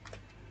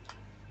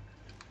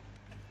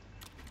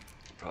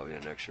 Probably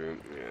the next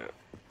room. Yeah.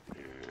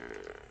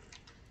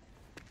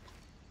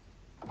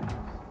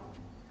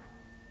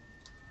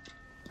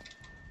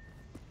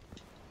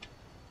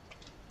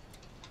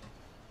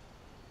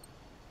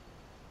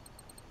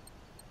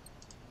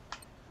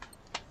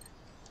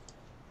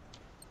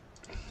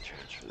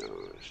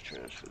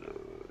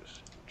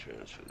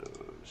 Transfer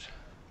those.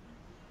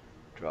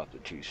 Drop the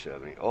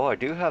 270. Oh, I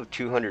do have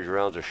 200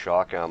 rounds of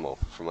shock ammo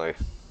for my...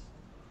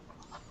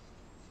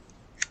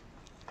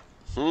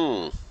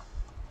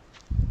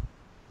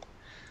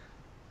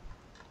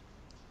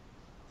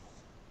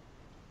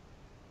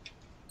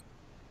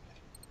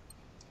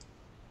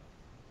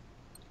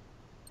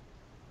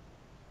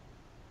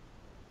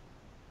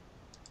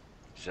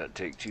 Does that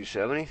take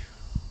 270?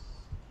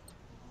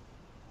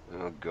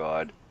 Oh,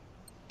 God.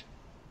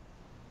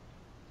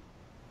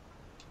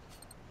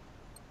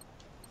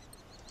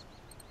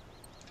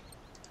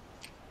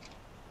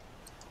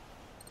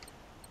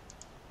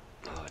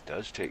 Oh, it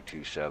does take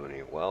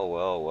 270. Well,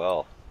 well,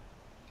 well.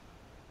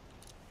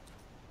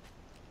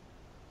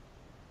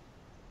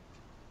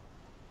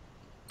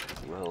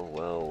 Well,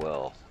 well,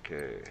 well.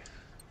 Okay.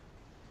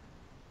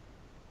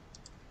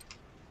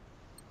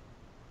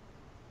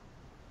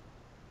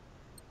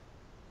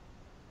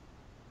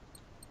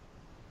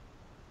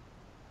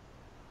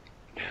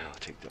 Yeah, I'll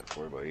take that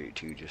 4x8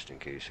 too, just in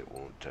case it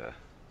won't,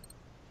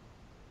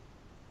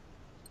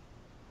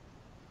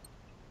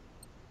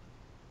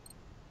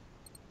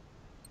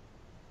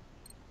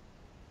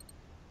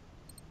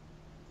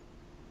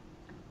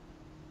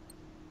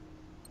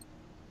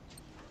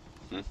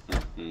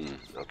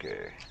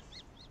 Okay.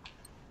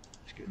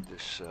 Let's get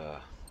this,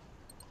 what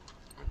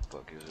the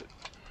fuck is it?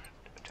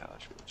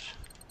 Attachments.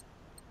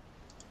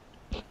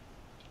 Yeah,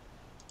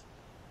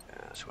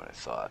 that's what I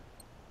thought.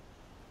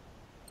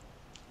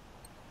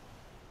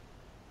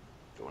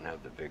 Don't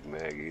have the big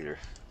mag either.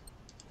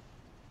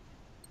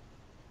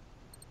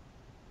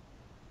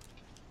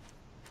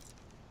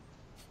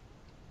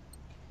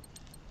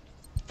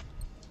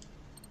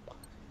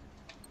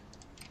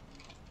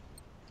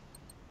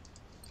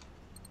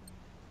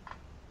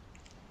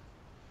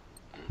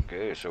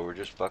 Okay, so we're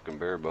just fucking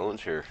bare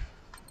bones here.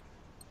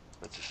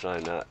 Let's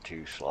assign that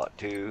to slot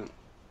 2.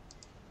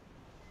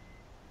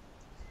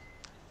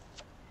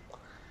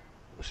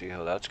 We'll see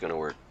how that's gonna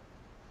work.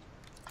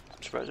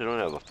 I'm surprised I don't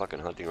have a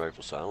fucking hunting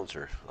rifle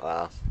silencer.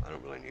 Ah, I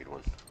don't really need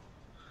one.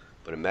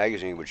 But a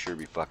magazine would sure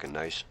be fucking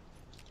nice.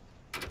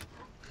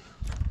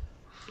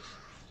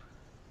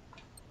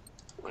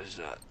 What is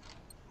that?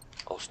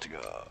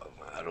 Ulstiga.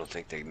 I don't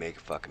think they make a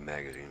fucking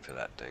magazine for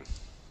that thing.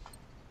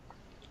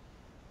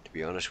 To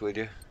be honest with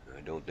you, I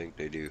don't think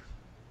they do.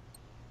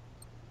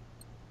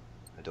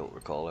 I don't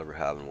recall ever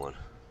having one.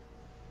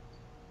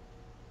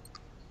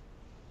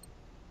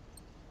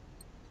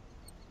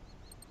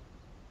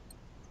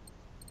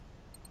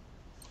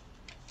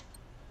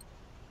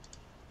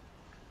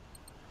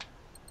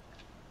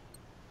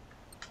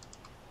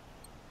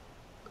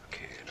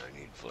 Okay, and I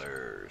need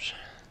flares.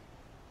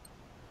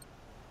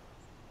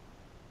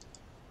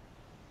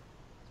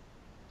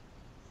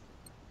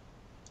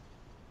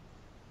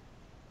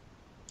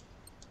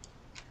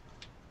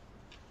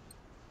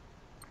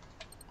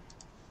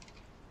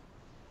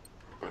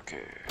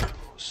 Okay,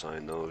 we'll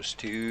assign those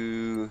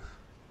to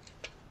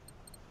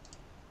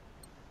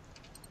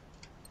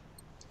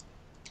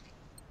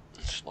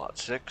slot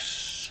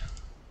 6.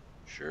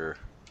 Sure.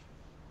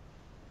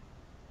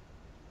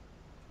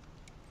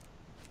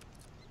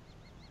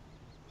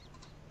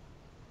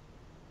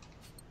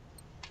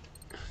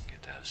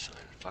 Get that assigned.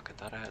 Fuck, I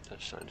thought I had that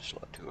assigned to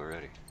slot 2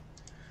 already.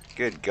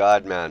 Good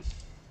God, man.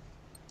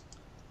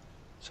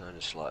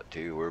 Assigned to slot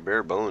 2. We're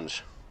bare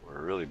bones.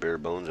 We're really bare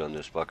bones on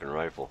this fucking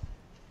rifle.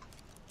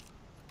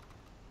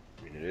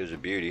 I mean, it is a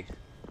beauty.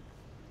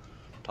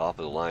 Top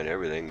of the line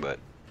everything, but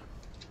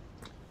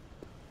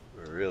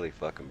we're really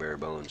fucking bare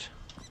bones.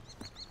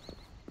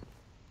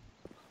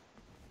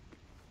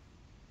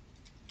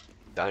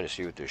 Dying to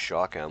see what this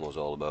shock ammo is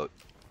all about.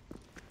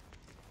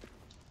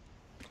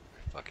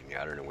 Fucking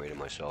yattering away to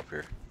myself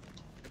here.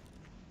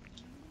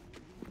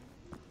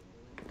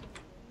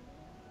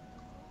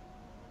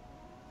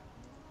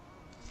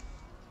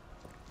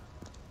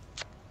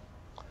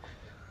 Look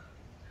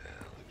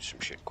at some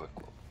shit quick.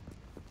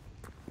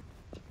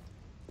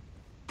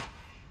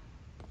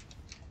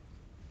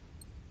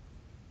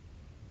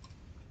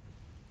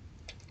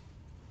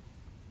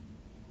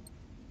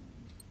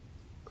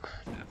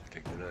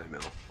 Take the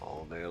 9mm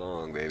all day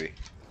long, baby.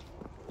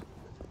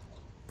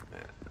 Yeah,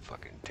 the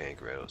fucking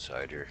tank right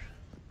outside here.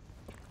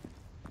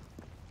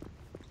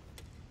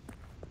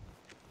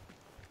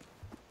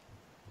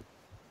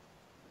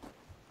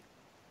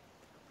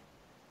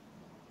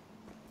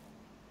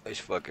 Nice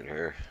fucking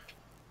hair.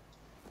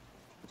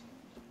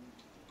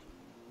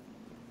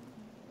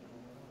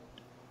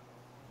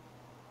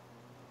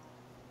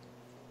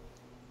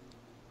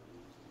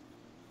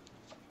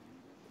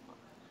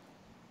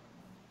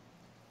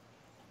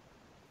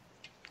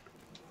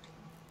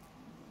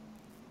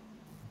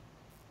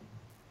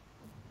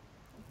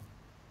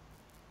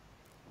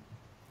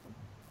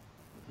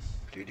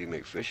 Dude, you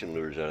make fishing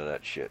lures out of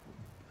that shit.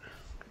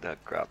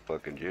 That crop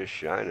fucking just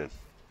shining.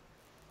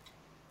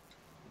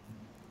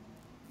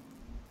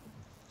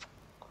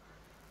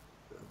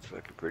 That's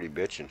fucking pretty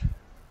bitchin'.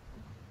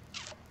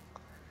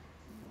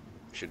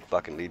 Should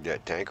fucking leave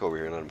that tank over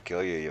here and let him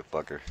kill you, you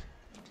fucker.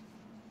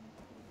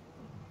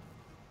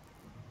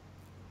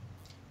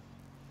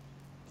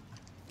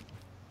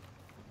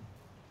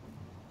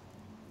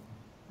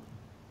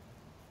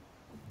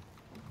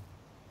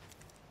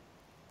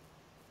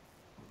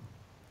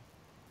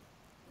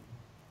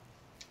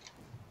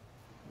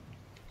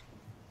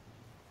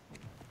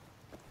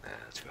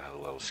 Let's go have a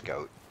little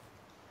scout.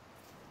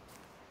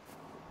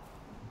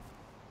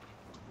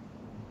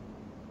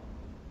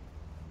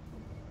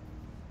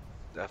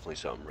 Definitely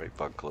something right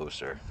fucking close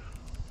there.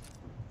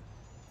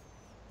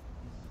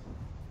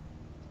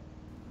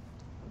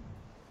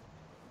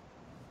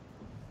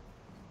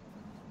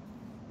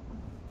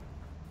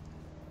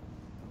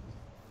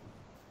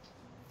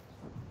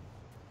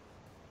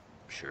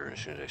 Sure, as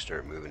soon as I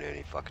start moving in,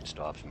 he fucking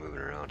stops moving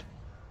around.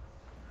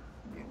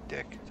 You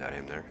dick. Is that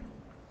him there?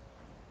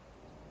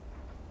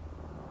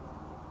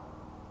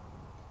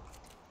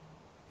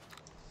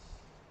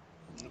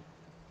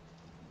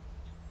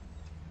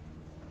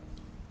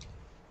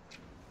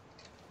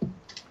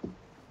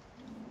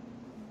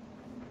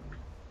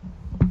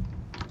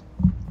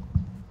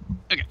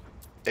 Okay.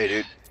 Hey,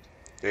 dude.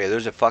 Hey,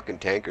 there's a fucking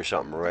tank or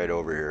something right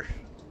over here.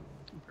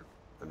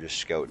 I'm just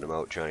scouting them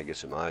out, trying to get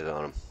some eyes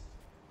on them.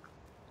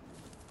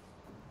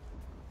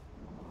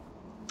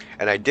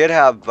 And I did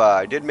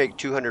make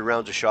 200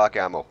 rounds of shock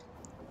ammo.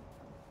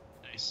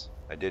 Nice.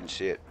 I didn't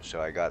see it,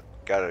 so I got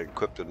it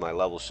equipped with my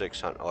level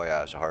 6 hunt. Oh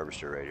yeah, it's a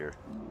harvester right here.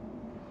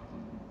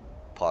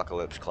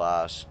 Apocalypse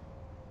class.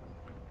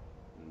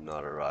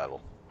 Not a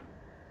rival.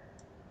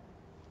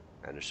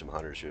 And there's some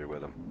hunters here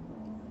with them.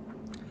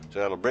 So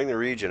that'll bring the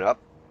region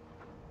up.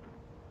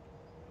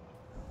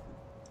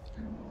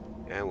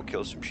 And we'll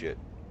kill some shit.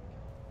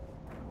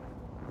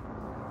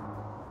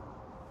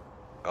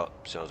 Oh,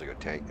 sounds like a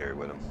tank there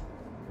with him.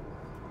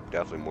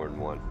 Definitely more than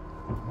one.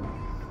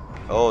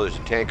 Oh, there's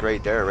a tank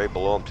right there, right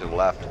below him to the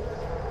left.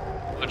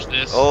 Watch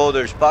this. Oh,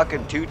 there's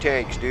fucking 2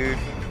 tanks, dude.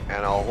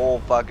 And a whole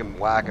fucking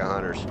whack of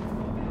hunters.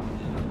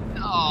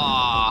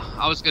 Aw,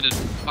 I was gonna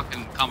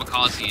fucking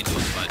kamikaze into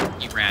him, but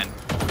he ran.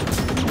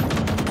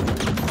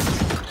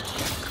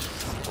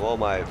 Oh,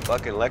 my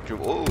fucking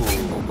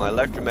my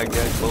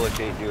electromagnetic bullets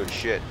ain't doing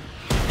shit.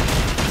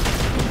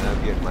 And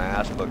I'm getting my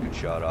ass fucking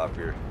shot off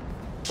here.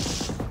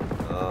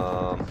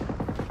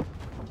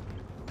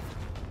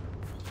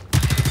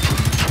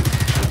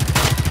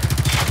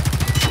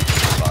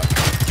 Fuck.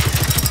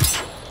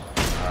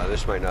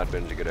 This might not have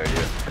been a good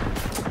idea.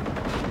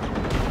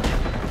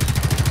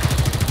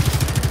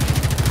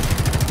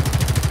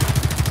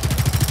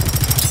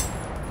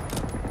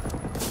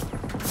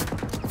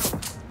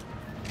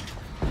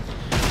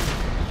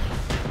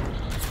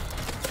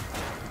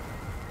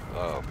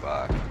 Oh,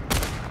 fuck.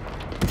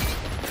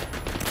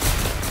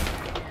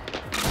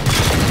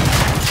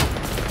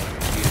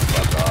 Get the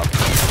fuck off.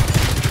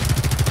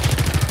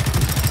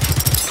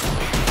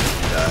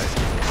 Die.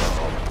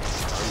 Uh-oh.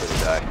 I'm gonna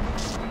die.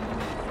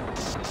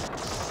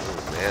 Oh,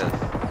 man.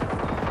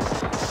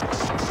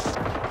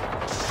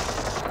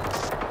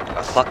 I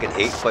fucking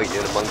hate fighting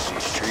in amongst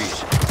these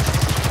trees.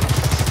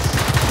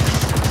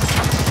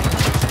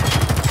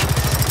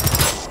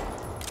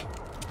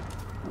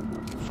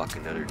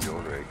 Fucking another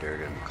drone right there,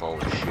 gonna be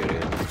calling shit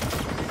in.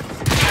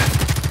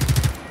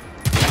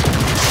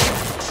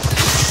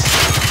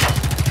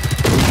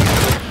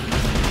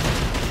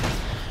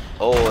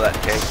 Oh, that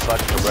tank's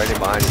fucking right in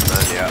behind us,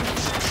 man, yeah.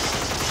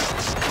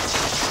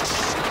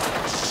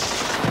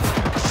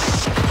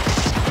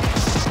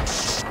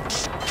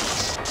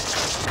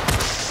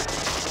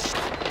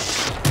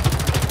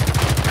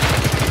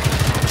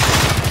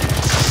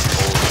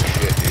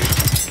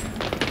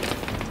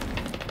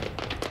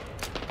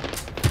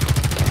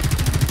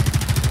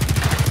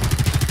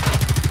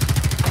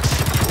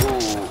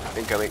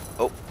 Incoming.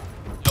 Oh.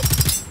 Nope.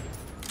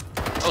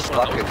 Those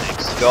fucking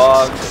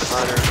dogs and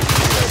hunters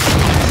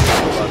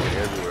fucking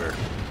everywhere.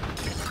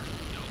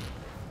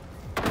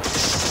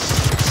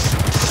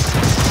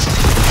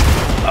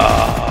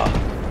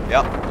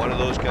 Yep, one of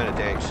those kind of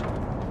tanks.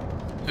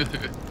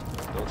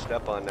 Don't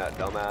step on that,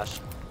 dumbass.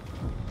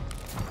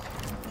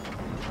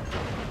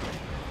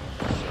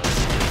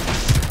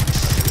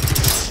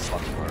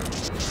 Fuck hard.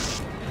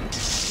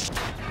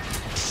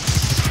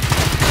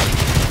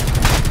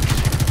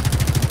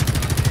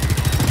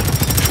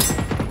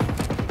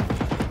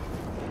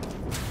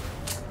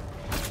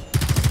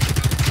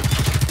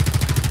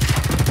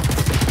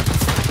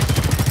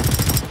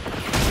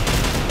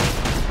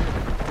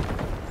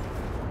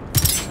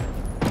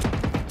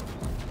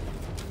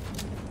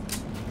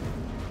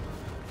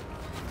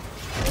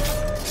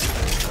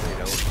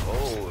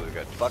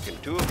 Fucking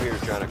 2 of them here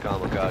trying to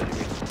kamikaze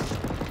me.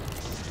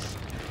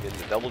 Getting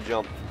the double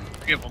jump.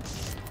 Give them.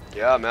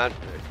 Yeah, man.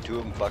 2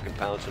 of them fucking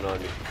pouncing on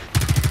me. Man,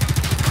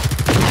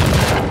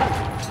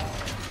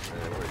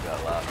 where's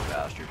that last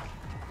bastard?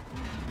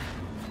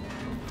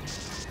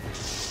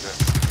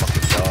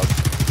 Fucking dog.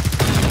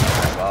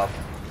 Back off.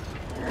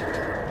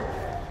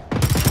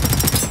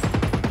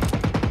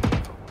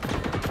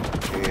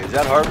 Okay, is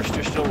that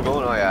harvester still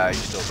going? Oh yeah,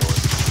 he's still going.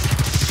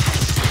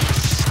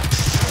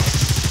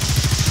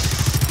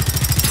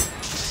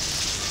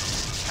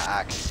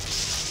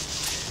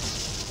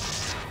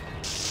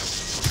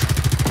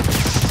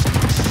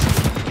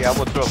 Okay, I'm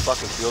gonna throw a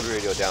fucking field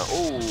radio down.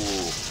 Ooh.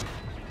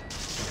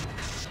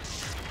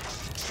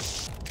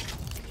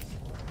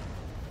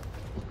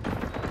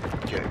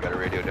 Okay, got a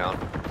radio down.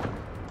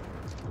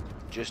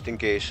 Just in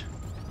case.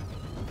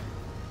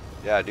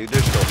 Yeah, dude,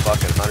 there's still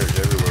fucking hunters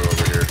everywhere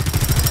over here.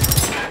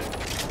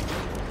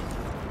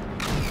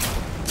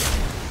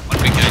 One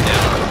big guy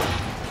down.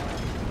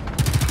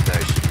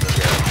 Nice.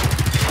 Okay.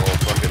 I'll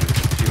fucking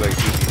see if I can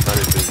keep these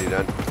hunters busy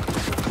then.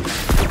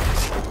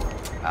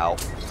 Ow.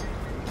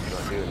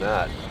 Not doing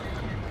that.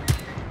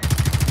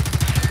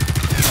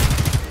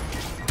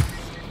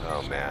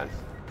 Oh man.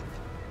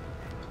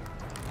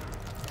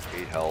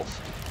 8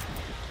 health.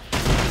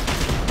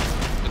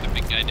 Put the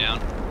big guy down.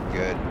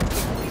 Good.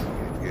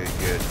 Good,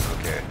 good.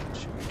 Okay.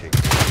 Should we take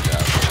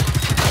that?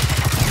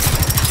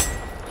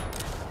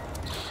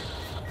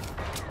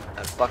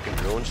 That fucking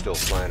drone's still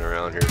flying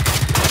around here.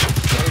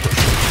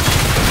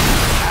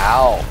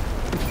 Ow.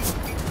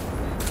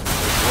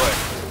 What?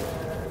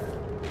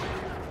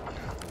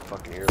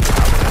 Fucking here.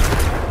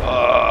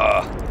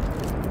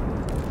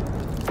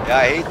 Yeah,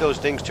 I hate those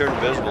things turn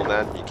invisible,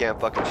 man. You can't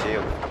fucking see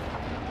them.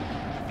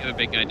 Get a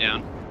big guy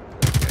down.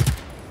 Okay.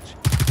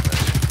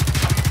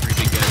 3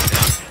 big guys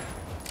down.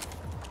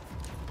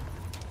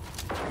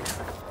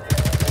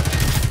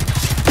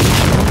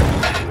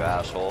 You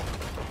asshole.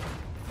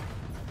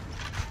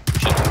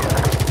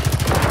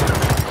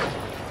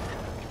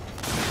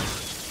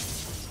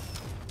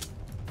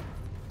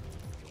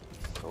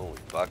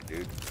 Holy fuck,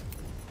 dude.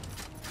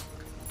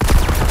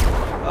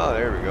 Oh,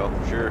 there we go.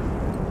 Sure.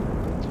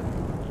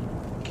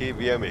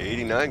 KVM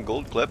 89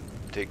 gold clip.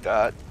 Take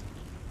that.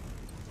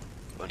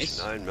 Bunch Nice.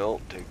 of 9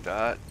 mil. Take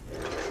that.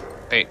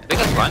 Hey, I think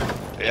that's fun.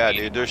 Yeah,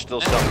 dude, there's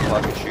still something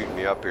fucking shooting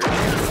me up here.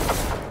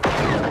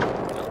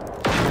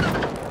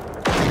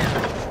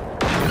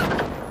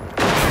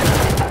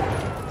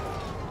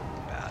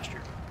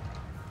 Bastard.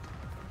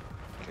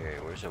 Okay,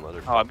 where's some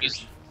other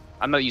fuckers?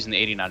 I'm not using the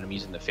 89, I'm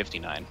using the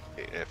 59.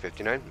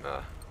 59?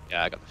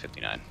 Yeah, I got the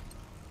 59.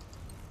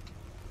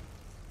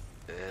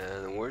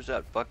 And where's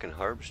that fucking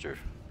harvester?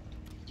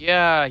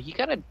 Yeah, you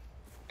gotta...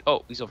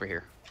 Oh, he's over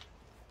here.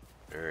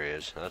 There he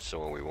is. That's the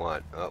one we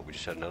want. Oh, we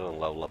just had another one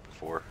level up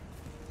before.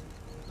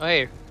 Oh,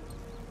 hey.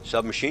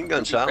 Submachine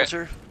gun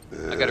silencer?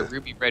 I got a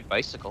ruby red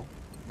bicycle.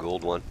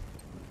 Gold one.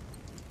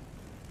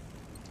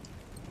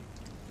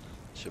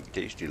 Some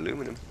tasty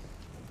aluminum.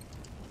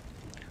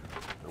 I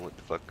don't know what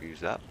the fuck we use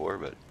that for,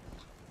 but...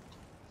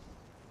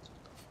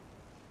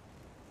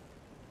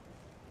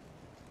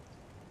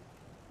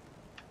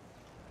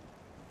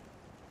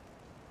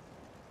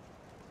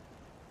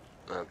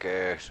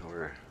 Okay, so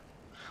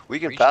we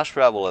can fast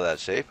travel to that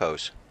safe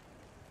house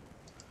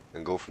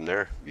and go from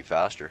there. Be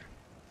faster.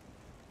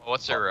 Well,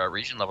 what's our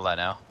region level at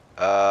now?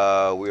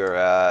 We are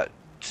at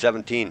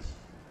 17.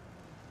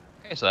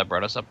 Okay, so that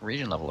brought us up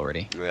region level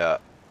already. Yeah.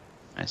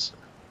 Nice.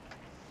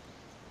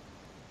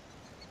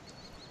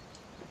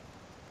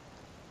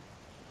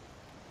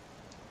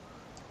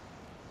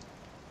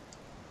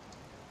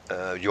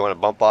 Do you want to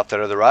bump off that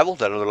other rival,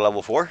 that other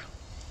level 4?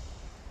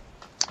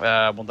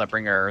 Won't that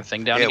bring our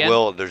thing down again? It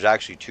will. There's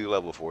actually 2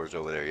 level 4s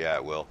over there. Yeah,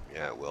 it will.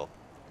 Yeah, it will.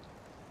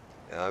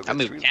 I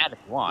mean, we can if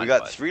you want. We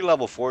got 3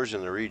 level 4s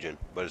in the region,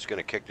 but it's going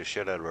to kick the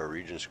shit out of our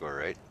region score,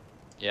 right?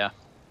 Yeah.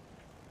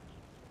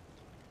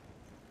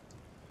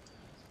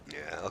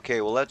 Yeah, okay,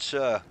 well, let's...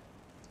 I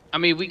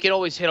mean, we could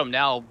always hit them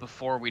now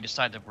before we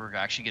decide that we're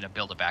actually going to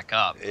build it back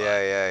up.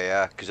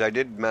 Yeah. Because I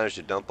did manage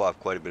to dump off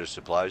quite a bit of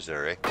supplies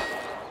there, eh?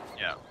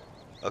 Yeah.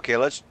 Okay,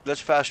 let's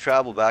fast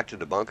travel back to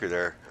the bunker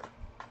there.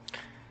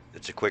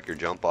 It's a quicker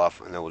jump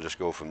off, and then we'll just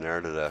go from there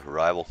to the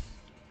rival.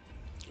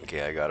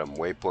 Okay, I got him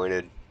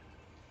waypointed.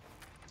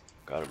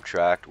 Got him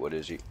tracked. What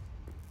is he?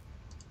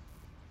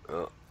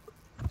 Oh,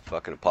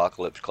 fucking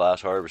apocalypse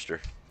class harvester.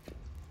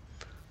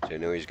 So I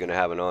know he's gonna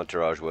have an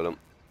entourage with him.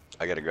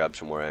 I gotta grab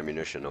some more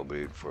ammunition though,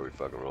 dude, before we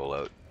fucking roll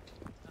out.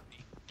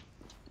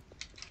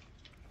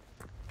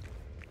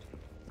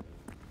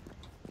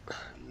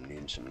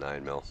 Needing some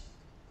 9mm.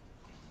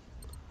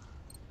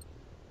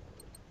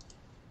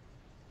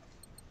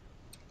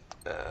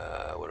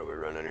 What are we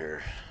running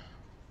here?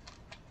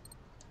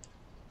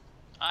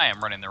 I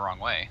am running the wrong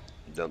way.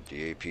 Dump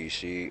the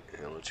APC,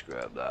 and let's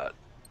grab that.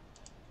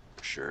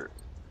 Sure.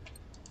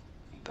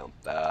 Dump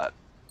that.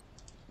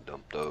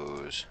 Dump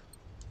those.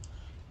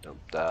 Dump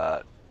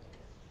that.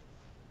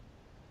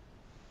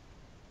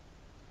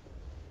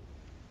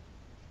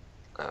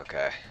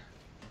 Okay.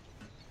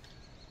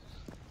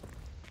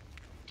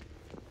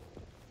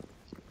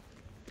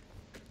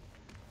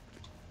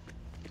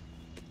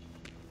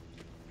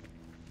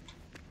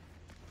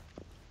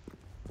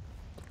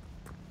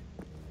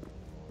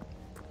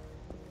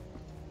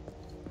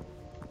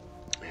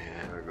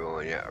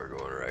 Yeah, we're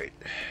going right.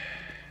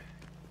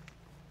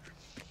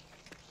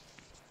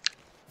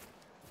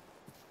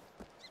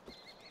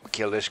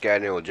 Kill this guy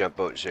and then we'll jump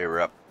out and say we're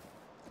up.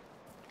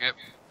 Yep.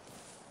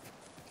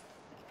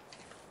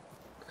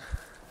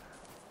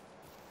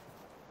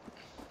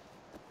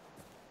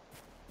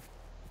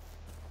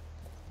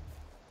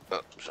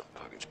 Oh, something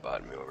fucking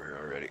spotted me over here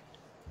already.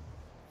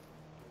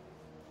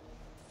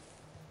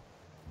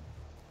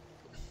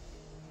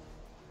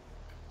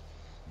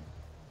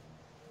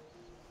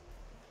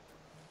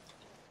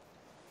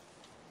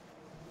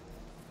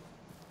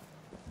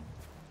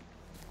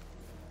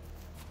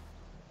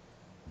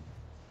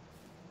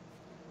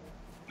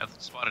 Nothing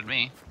spotted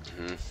me.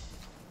 Mm-hmm.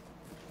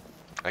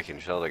 I can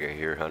tell like I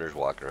hear hunters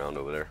walking around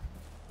over there.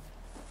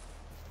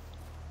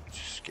 It's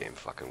just game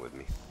fucking with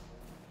me.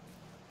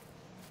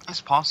 That's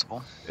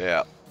possible.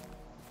 Yeah.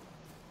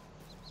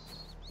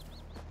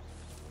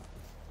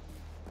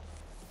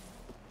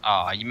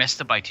 Aw, you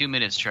missed it by 2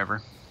 minutes,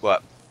 Trevor.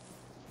 What?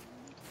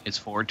 It's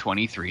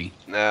 4:23.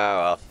 No,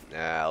 well, nah,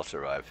 I'll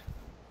survive.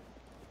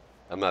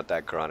 I'm not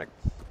that chronic.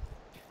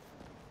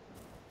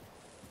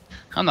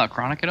 I'm not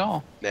chronic at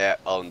all. Yeah,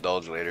 I'll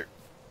indulge later.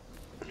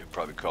 You'll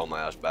probably crawl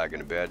my ass back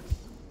into bed.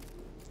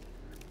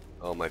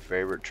 Oh, my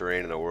favorite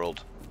terrain in the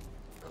world.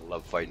 I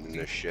love fighting in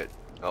this shit.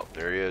 Oh,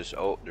 there he is.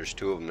 Oh, there's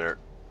 2 of them there.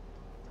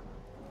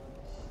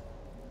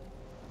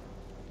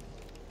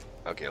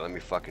 Okay, let me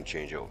fucking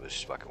change over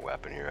this fucking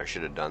weapon here. I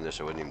should have done this.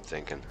 I wasn't even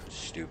thinking.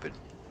 Stupid.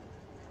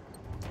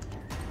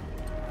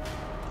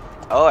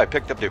 Oh, I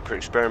picked up the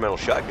experimental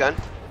shotgun.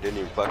 Didn't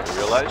even fucking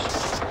realize.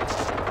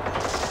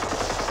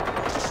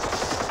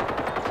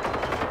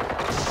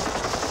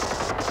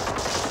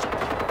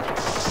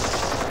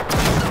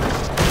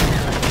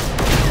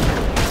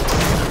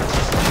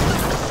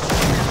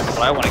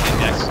 What I want to get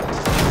next.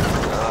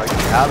 You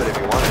can have it if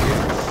you want to.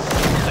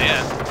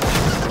 Yeah.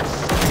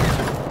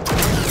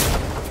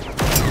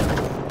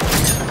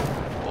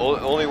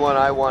 Only one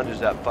I want is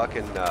that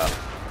fucking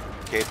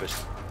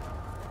Capus.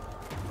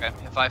 Okay,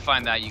 if I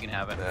find that, you can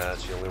have it.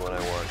 That's the only one I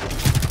want.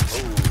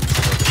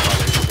 Oh,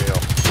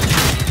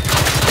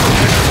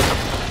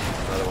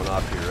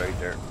 up here, right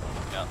there.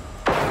 Yeah.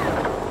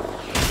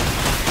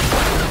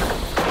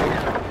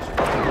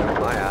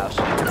 My ass.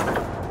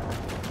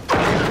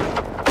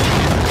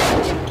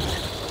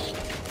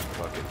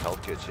 Fucking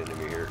health kits into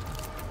me here.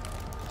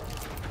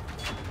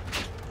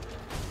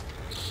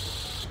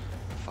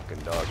 Fucking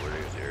dog, where he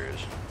is, there he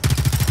is.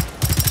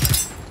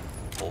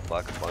 Whole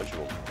fucking bunch of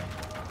them.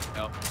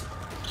 Yep.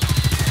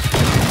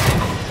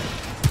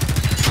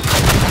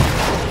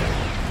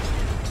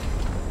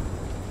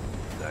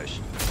 Nice.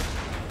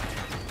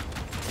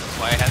 That's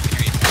why I had the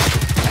green.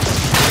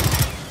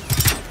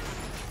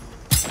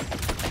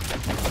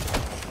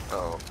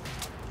 Oh.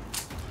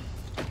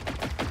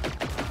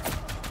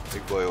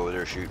 Big boy over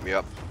there shooting me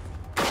up.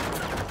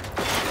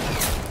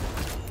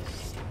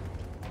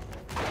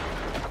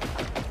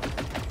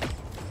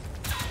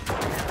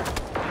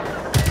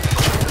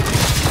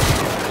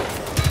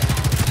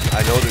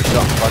 I know there's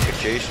something fucking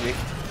chasing me.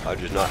 I'm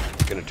just not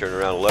gonna turn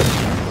around and look.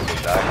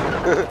 Get back.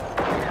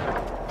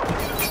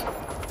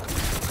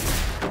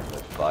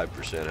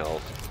 5%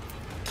 health.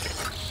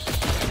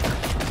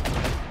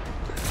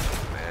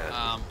 Man.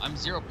 I'm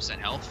 0%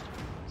 health.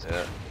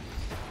 Yeah.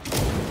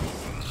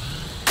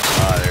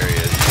 Ah, there he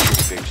is.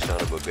 You big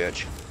son of a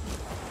bitch.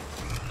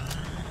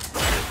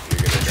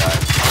 You're gonna die.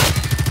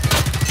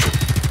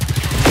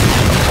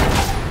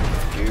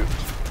 You.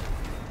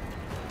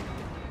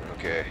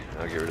 Okay,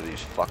 I'll get rid of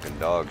these fucking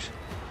dogs.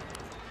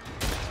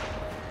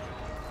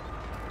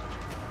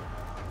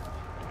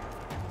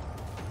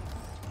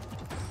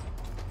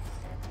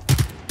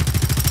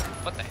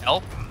 What the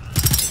hell?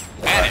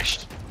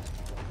 Vanished.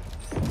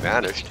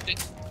 Vanished?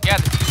 Yeah,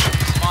 the dude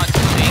spawned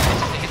too late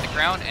to hit the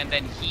ground, and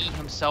then he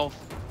himself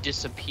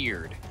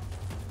disappeared.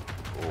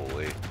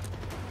 Holy.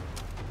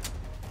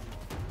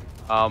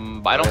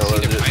 I don't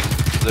see the right.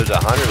 There's a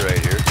hunter right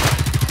here.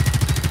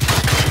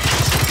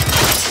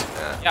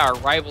 Yeah, our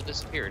rival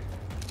disappeared.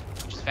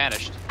 Just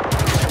vanished.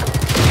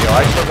 Yo,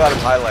 I still got him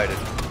highlighted.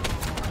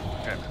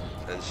 Okay.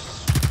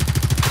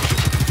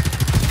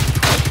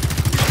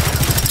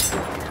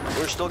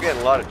 We're still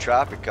getting a lot of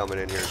traffic coming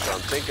in here, so I'm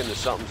thinking there's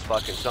something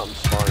spawning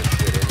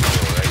shit in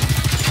here, right?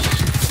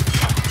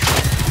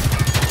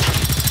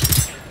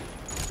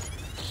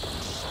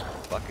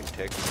 Fucking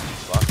tick,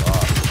 fuck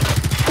off.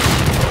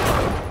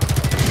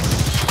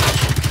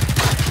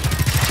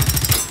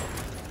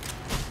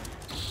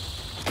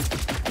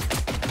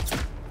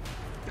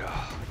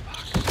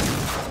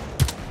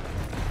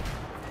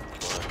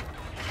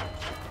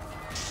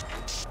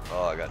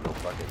 Oh, I got no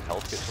fucking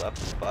health kits left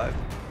in 5.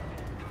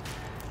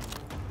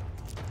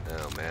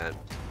 Oh man.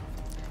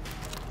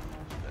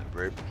 I'm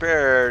very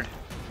prepared.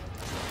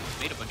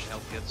 Made a bunch of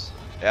health kits.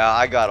 Yeah,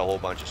 I got a whole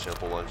bunch of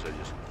simple ones. I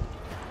just.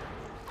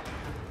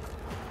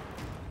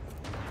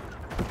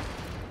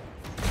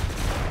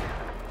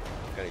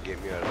 Gotta get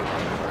me out of the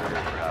water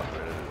here for half a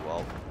minute as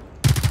well.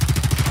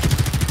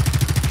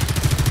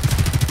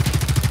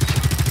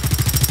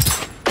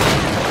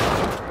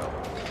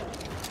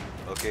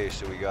 Okay,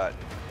 so we got.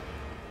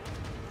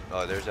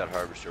 Oh, there's that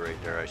harvester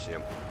right there. I see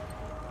him.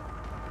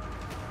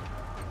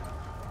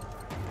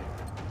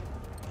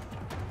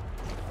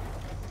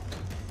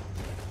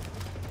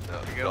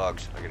 No,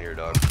 dogs. I can hear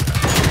dogs.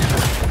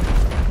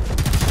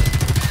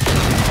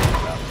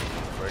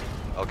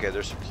 Okay,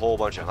 there's a whole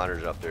bunch of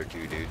hunters up there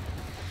too, dude.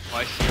 Oh,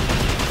 I see.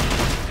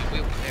 Way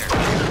over there.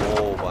 A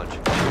whole bunch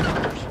of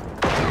hunters.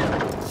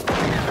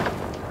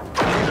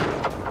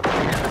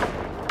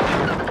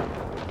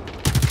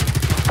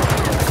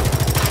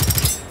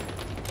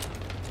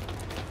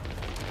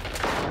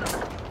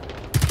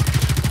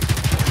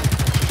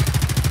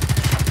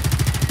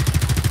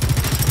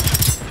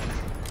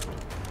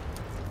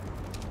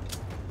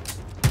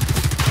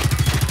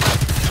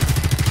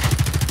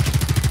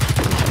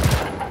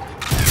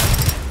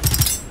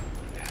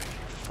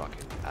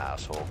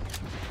 Asshole.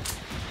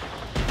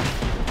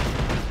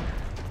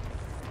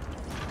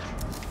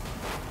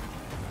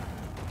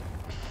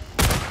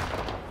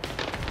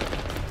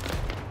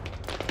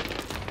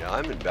 Yeah,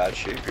 I'm in bad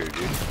shape here,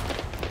 dude.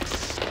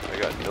 I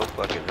got no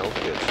fucking health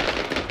kits.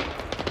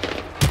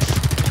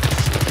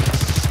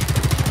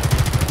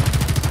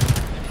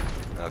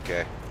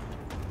 Okay.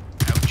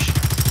 Ouch.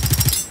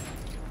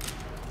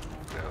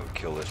 Now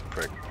kill this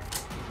prick.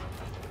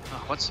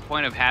 Oh, what's the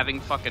point of having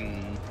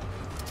fucking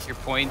your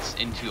points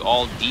into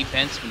all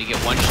defense when you get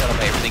one shot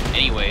by everything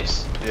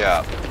anyways?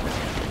 Yeah.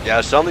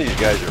 Yeah, some of these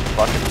guys are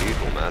fucking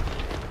lethal, man.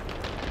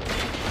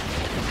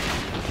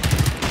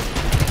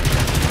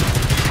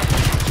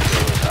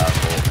 Kill this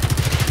asshole.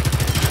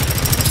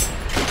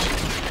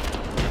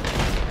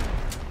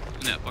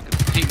 And that fucking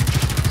thing.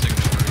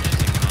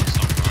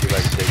 See if I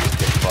can take his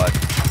dick butt.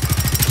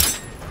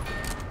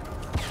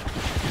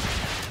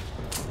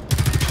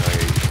 Okay,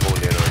 he's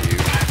pulling in on you.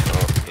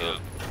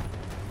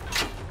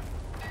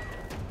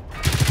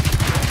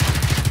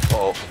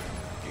 Oh,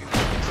 you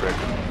prick.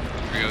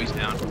 There we go, he's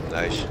down.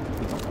 Nice.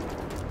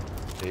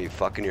 Hey, you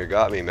fucking near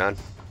got me, man.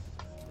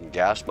 You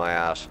gassed my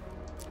ass.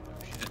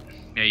 Shit.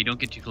 Yeah, you don't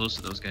get too close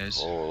to those guys.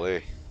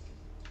 Holy.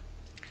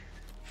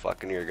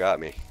 Fucking near got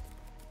me.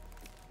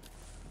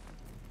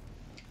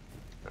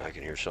 I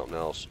can hear something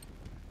else.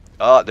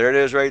 Oh, there it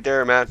is right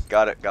there, man.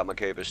 Got it. Got my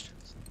capist.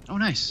 Oh,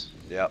 nice.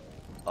 Yep.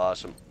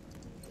 Awesome.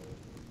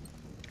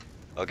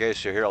 Okay,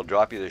 so here, I'll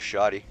drop you this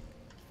shoddy.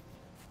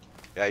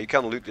 Yeah, you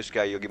come loot this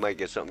guy, you might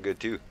get something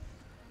good too.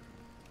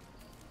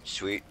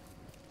 Sweet.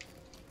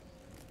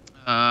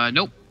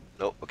 Nope.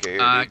 Nope. Okay,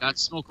 here, I dude. got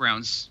smoke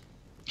rounds.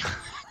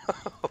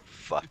 Oh,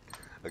 fuck.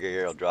 Okay,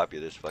 here, I'll drop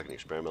you this fucking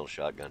experimental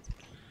shotgun.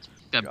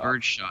 That Drop.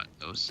 bird shot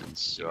though,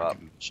 since you're Drop.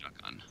 giving me a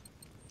shotgun.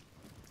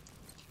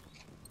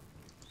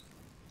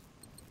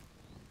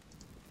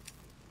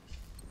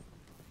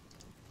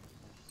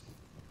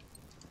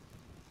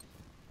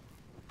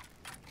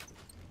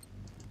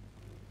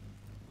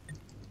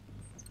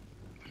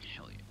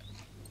 Hell yeah.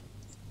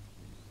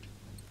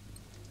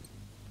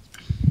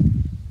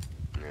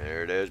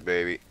 There it is,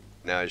 baby.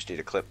 Now I just need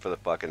a clip for the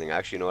fucking thing.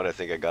 Actually, you know what? I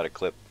think I got a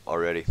clip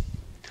already.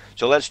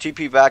 So let's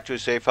TP back to a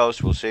safe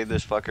house. We'll save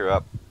this fucker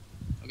up.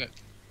 Okay.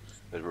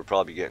 Because we're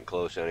probably getting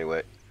close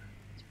anyway.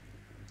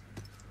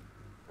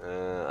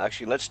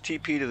 Actually, let's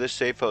TP to this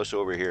safe house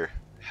over here.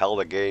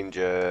 Heldagange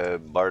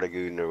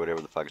Bardagoon or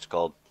whatever the fuck it's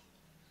called.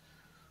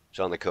 It's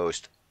on the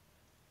coast.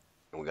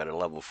 And we got a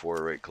level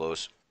 4 right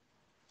close.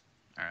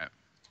 Alright.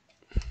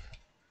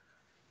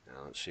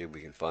 Now let's see if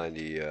we can find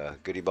the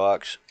goodie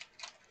box.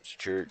 It's a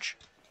church.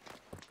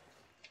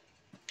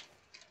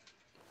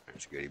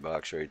 There's a goodie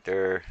box right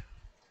there.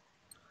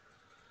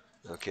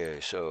 Okay,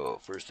 so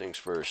first things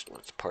first,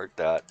 let's park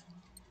that.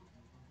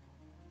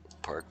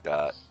 Park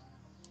that.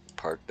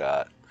 Park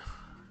that.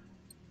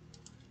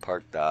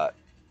 Park that.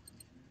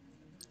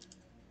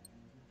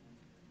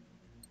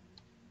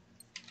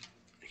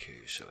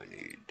 Okay, so I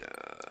need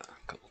a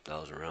couple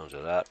thousand rounds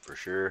of that for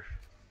sure.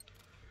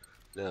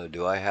 Now,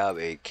 do I have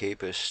a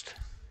capist?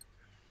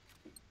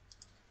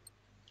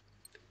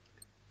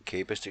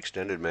 Capist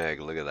extended mag,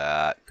 look at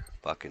that.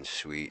 Fucking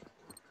sweet.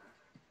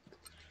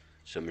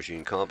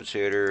 Submachine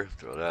compensator,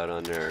 throw that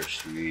on there,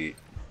 sweet.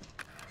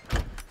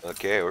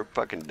 Okay, we're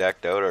fucking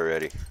decked out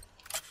already.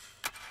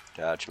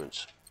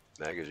 Attachments,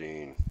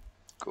 magazine,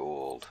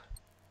 gold,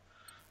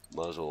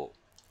 muzzle,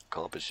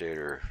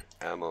 compensator,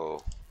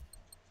 ammo.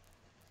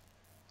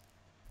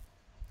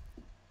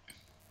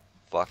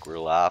 Fuck, we're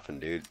laughing,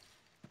 dude.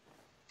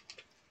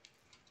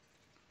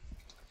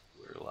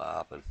 We're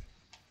laughing.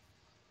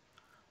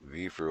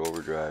 V for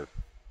overdrive.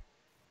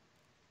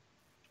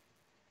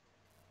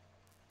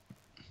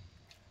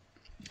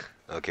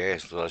 Okay,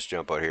 so let's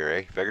jump out here,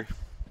 eh? Figure?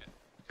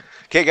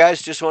 Okay, guys,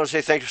 just want to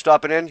say thanks for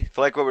stopping in. If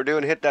you like what we're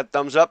doing, hit that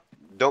thumbs up.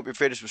 Don't be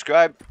afraid to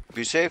subscribe.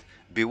 Be safe.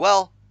 Be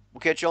well.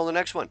 We'll catch you on the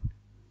next one.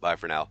 Bye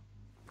for now.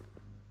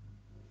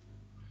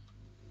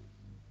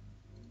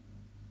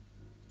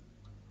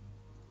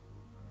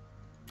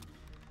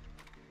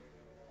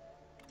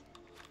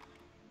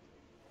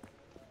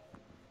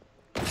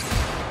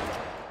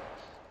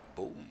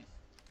 Boom.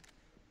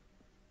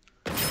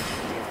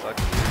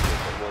 Fucking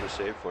want to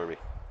save for me.